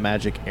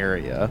anti-magic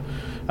area.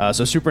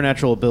 So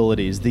supernatural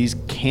abilities, these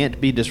can't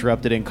be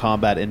disrupted in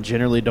combat and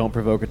generally don't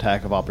provoke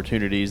attack of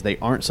opportunities. They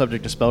aren't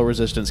subject to spell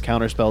resistance,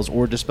 counter spells,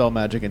 or Dispel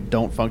Magic, and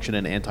don't function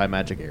in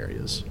anti-magic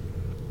areas.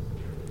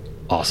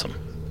 Awesome.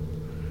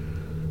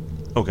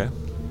 Okay.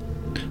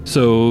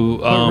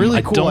 So, A really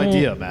I cool don't-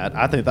 idea, Matt.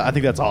 I think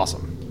that's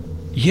awesome.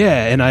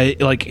 Yeah, and I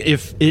like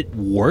if it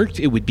worked,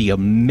 it would be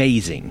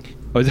amazing.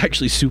 I was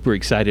actually super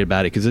excited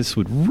about it because this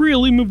would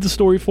really move the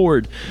story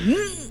forward.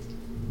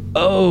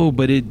 Oh,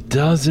 but it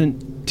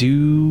doesn't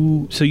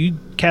do. So you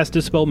cast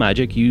Dispel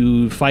Magic,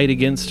 you fight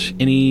against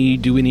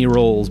do any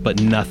rolls,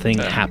 but nothing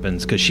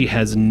happens because she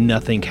has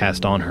nothing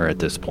cast on her at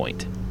this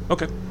point.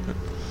 Okay.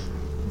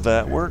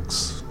 That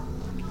works.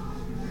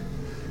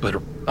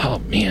 But oh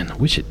man, I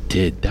wish it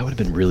did. That would have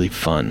been really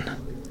fun.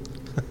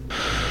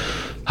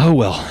 Oh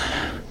well,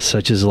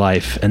 such is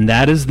life, and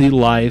that is the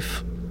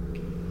life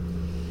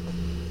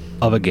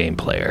of a game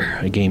player,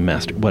 a game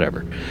master,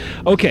 whatever.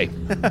 Okay.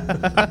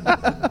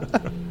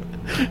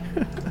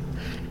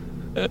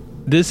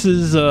 This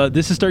is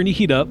starting to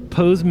heat up.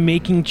 Poe's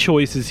making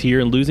choices here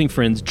and losing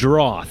friends.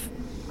 Droth,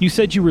 you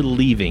said you were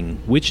leaving.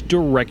 Which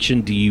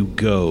direction do you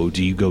go?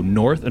 Do you go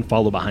north and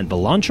follow behind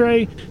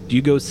Volantre? Do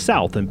you go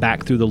south and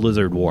back through the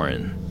Lizard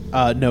Warren?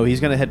 No, he's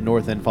going to head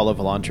north and follow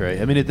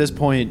Volantre. I mean, at this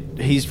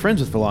point, he's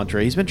friends with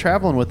Volantre. He's been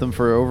traveling with them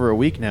for over a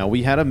week now.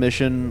 We had a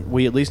mission.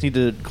 We at least need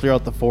to clear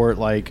out the fort.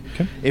 Like,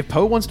 if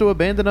Poe wants to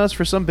abandon us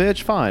for some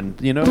bitch, fine.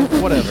 You know,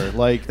 whatever.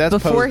 Like, that's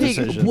Poe's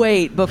decision.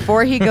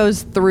 Before he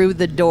goes through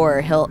the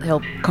door,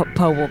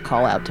 Poe will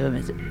call out to him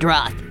and say,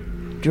 Droth.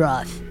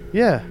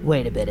 Yeah.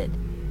 Wait a minute.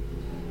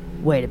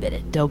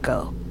 Don't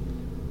go.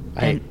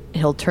 And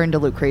he'll turn to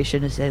Lucretia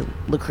and say,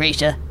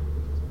 Lucretia,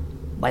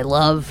 my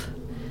love,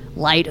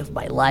 light of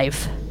my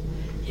life,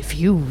 if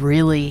you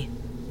really,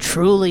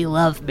 truly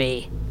love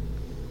me,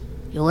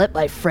 you'll let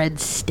my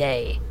friends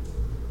stay,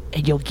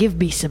 and you'll give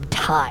me some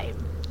time.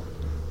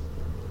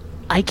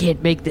 I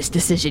can't make this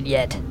decision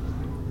yet.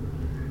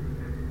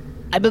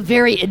 I'm a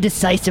very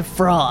indecisive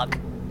frog.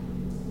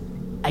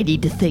 I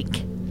need to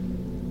think.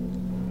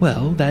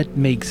 Well, that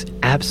makes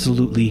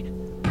absolutely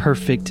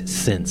perfect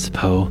sense,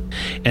 Poe,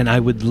 and I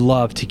would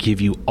love to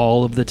give you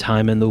all of the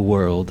time in the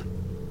world.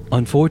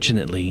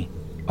 Unfortunately,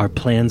 our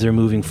plans are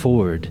moving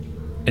forward,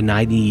 and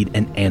I need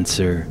an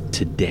answer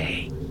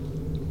today.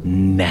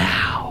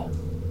 Now.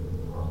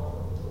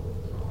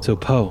 So,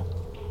 Poe,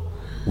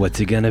 what's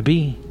it gonna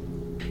be?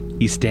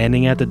 He's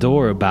standing at the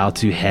door about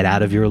to head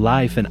out of your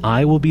life, and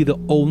I will be the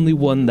only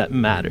one that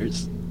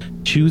matters.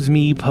 Choose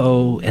me,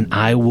 Poe, and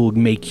I will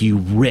make you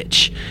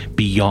rich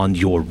beyond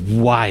your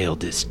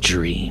wildest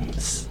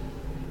dreams.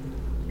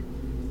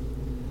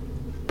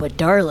 But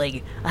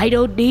darling, I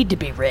don't need to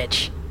be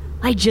rich.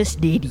 I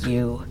just need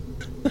you.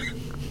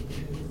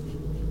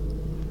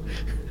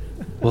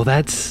 Well,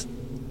 that's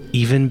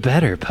even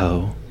better,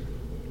 Poe.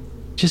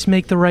 Just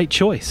make the right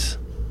choice.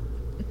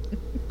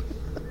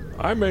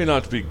 I may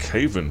not be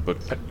Caven, but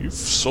you've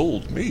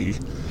sold me.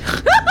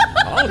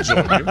 I'll join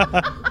you.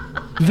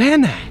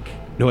 Vanak.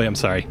 No, wait, I'm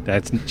sorry.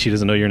 She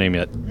doesn't know your name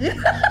yet.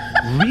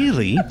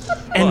 Really?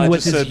 And Well,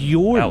 what is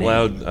your out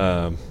name?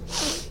 loud.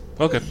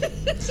 Okay.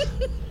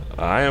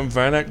 I am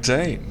Vanak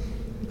Tane.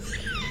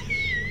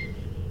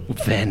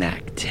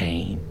 Vanak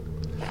Tane.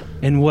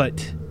 And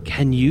what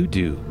can you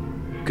do,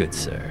 good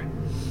sir?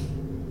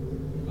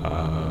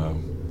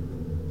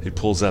 He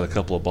pulls out a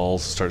couple of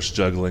balls, starts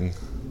juggling.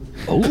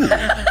 Oh.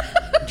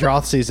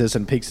 Droth sees this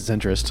and piques his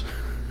interest.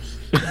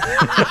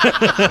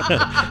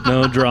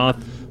 No,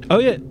 Droth. Oh,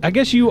 yeah. I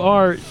guess you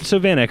are. So,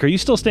 Vanak, are you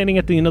still standing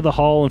at the end of the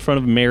hall in front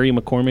of Mary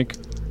McCormick?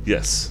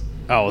 Yes.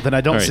 Oh, then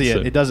I don't All right, see so-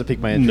 it. It doesn't pique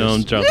my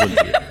interest. No, Droth wouldn't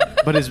see it.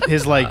 But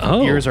his like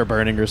Oh. ears are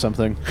burning or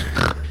something.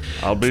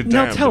 I'll be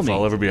Now damned tell if me.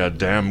 I'll ever be a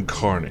damn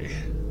carny.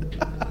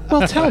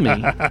 Well, tell me.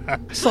 I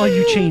saw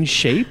you change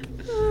shape.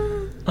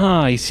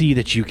 I see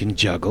that you can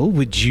juggle.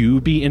 Would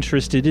you be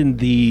interested in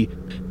the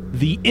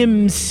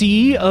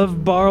MC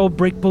of Barl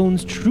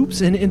Breakbone's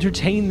troops and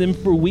entertain them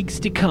for weeks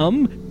to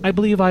come? I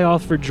believe I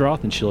offered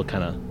Droth, and she'll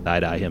kind of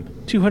side-eye him.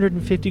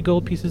 250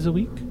 gold pieces a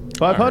week?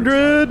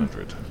 500.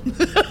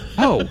 500.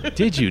 Oh,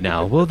 did you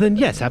now? Well, then,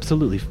 yes,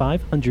 absolutely.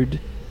 500.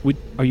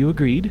 Are you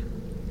agreed?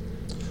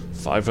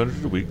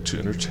 500 a week to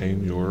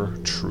entertain your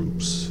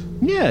troops.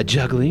 Yeah,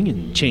 juggling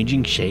and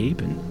changing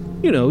shape and,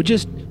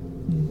 just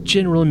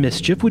general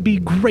mischief would be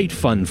great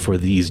fun for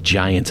these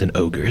giants and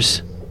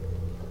ogres.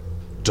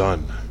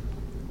 Done.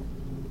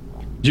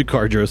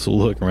 Jakardros will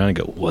look around and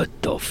go, what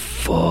the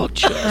fuck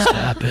just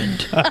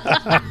happened?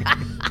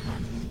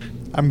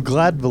 I'm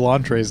glad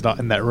Volantre's not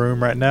in that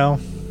room right now.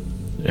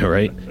 All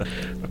right.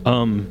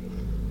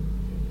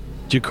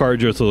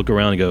 Jakardros will look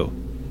around and go,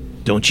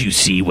 don't you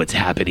see what's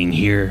happening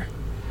here?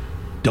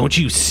 Don't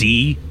you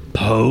see,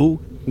 Poe,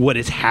 what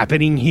is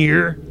happening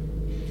here?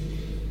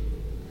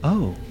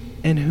 Oh,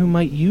 and who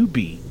might you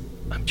be?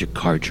 I'm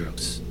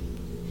Jakardros,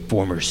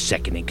 former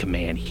second in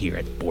command here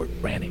at Fort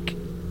Rannoch,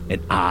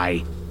 and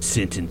I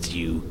sentence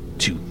you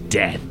to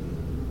death.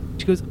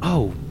 She goes,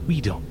 oh,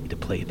 we don't need to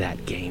play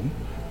that game.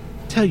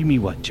 Tell me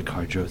what,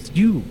 Jakardros,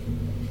 you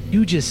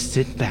just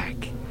sit back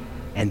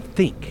and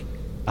think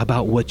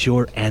about what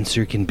your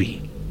answer can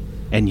be.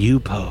 And you,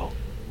 Poe,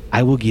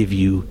 I will give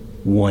you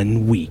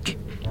 1 week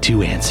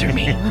to answer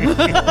me. Oh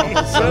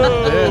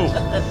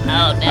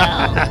no.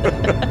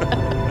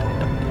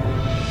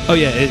 Oh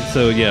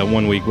yeah,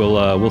 1 week.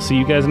 We'll see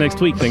you guys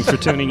next week. Thanks for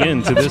tuning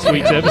in to this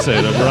week's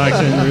episode of Rocks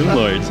and Rune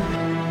Lords.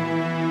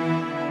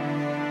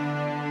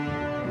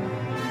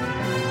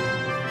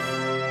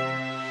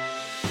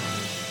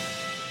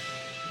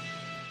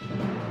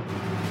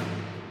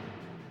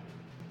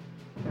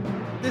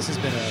 This has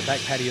been a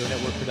Back Patio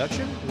Network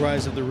production.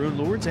 Rise of the Rune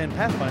Lords and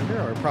Pathfinder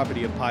are a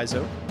property of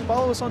Paizo.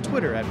 Follow us on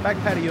Twitter at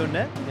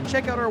BackPatioNet and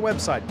check out our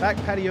website,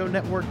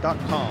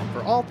 backpationetwork.com,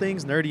 for all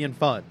things nerdy and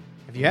fun.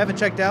 If you haven't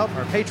checked out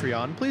our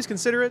Patreon, please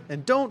consider it,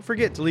 and don't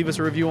forget to leave us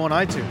a review on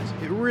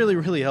iTunes. It really,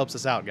 really helps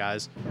us out,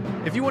 guys.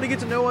 If you want to get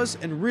to know us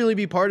and really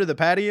be part of the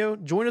patio,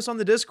 join us on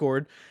the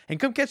Discord and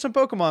come catch some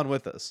Pokemon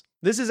with us.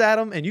 This is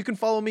Adam, and you can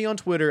follow me on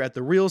Twitter at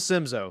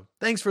TheRealSimzo.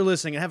 Thanks for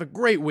listening and have a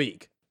great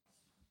week.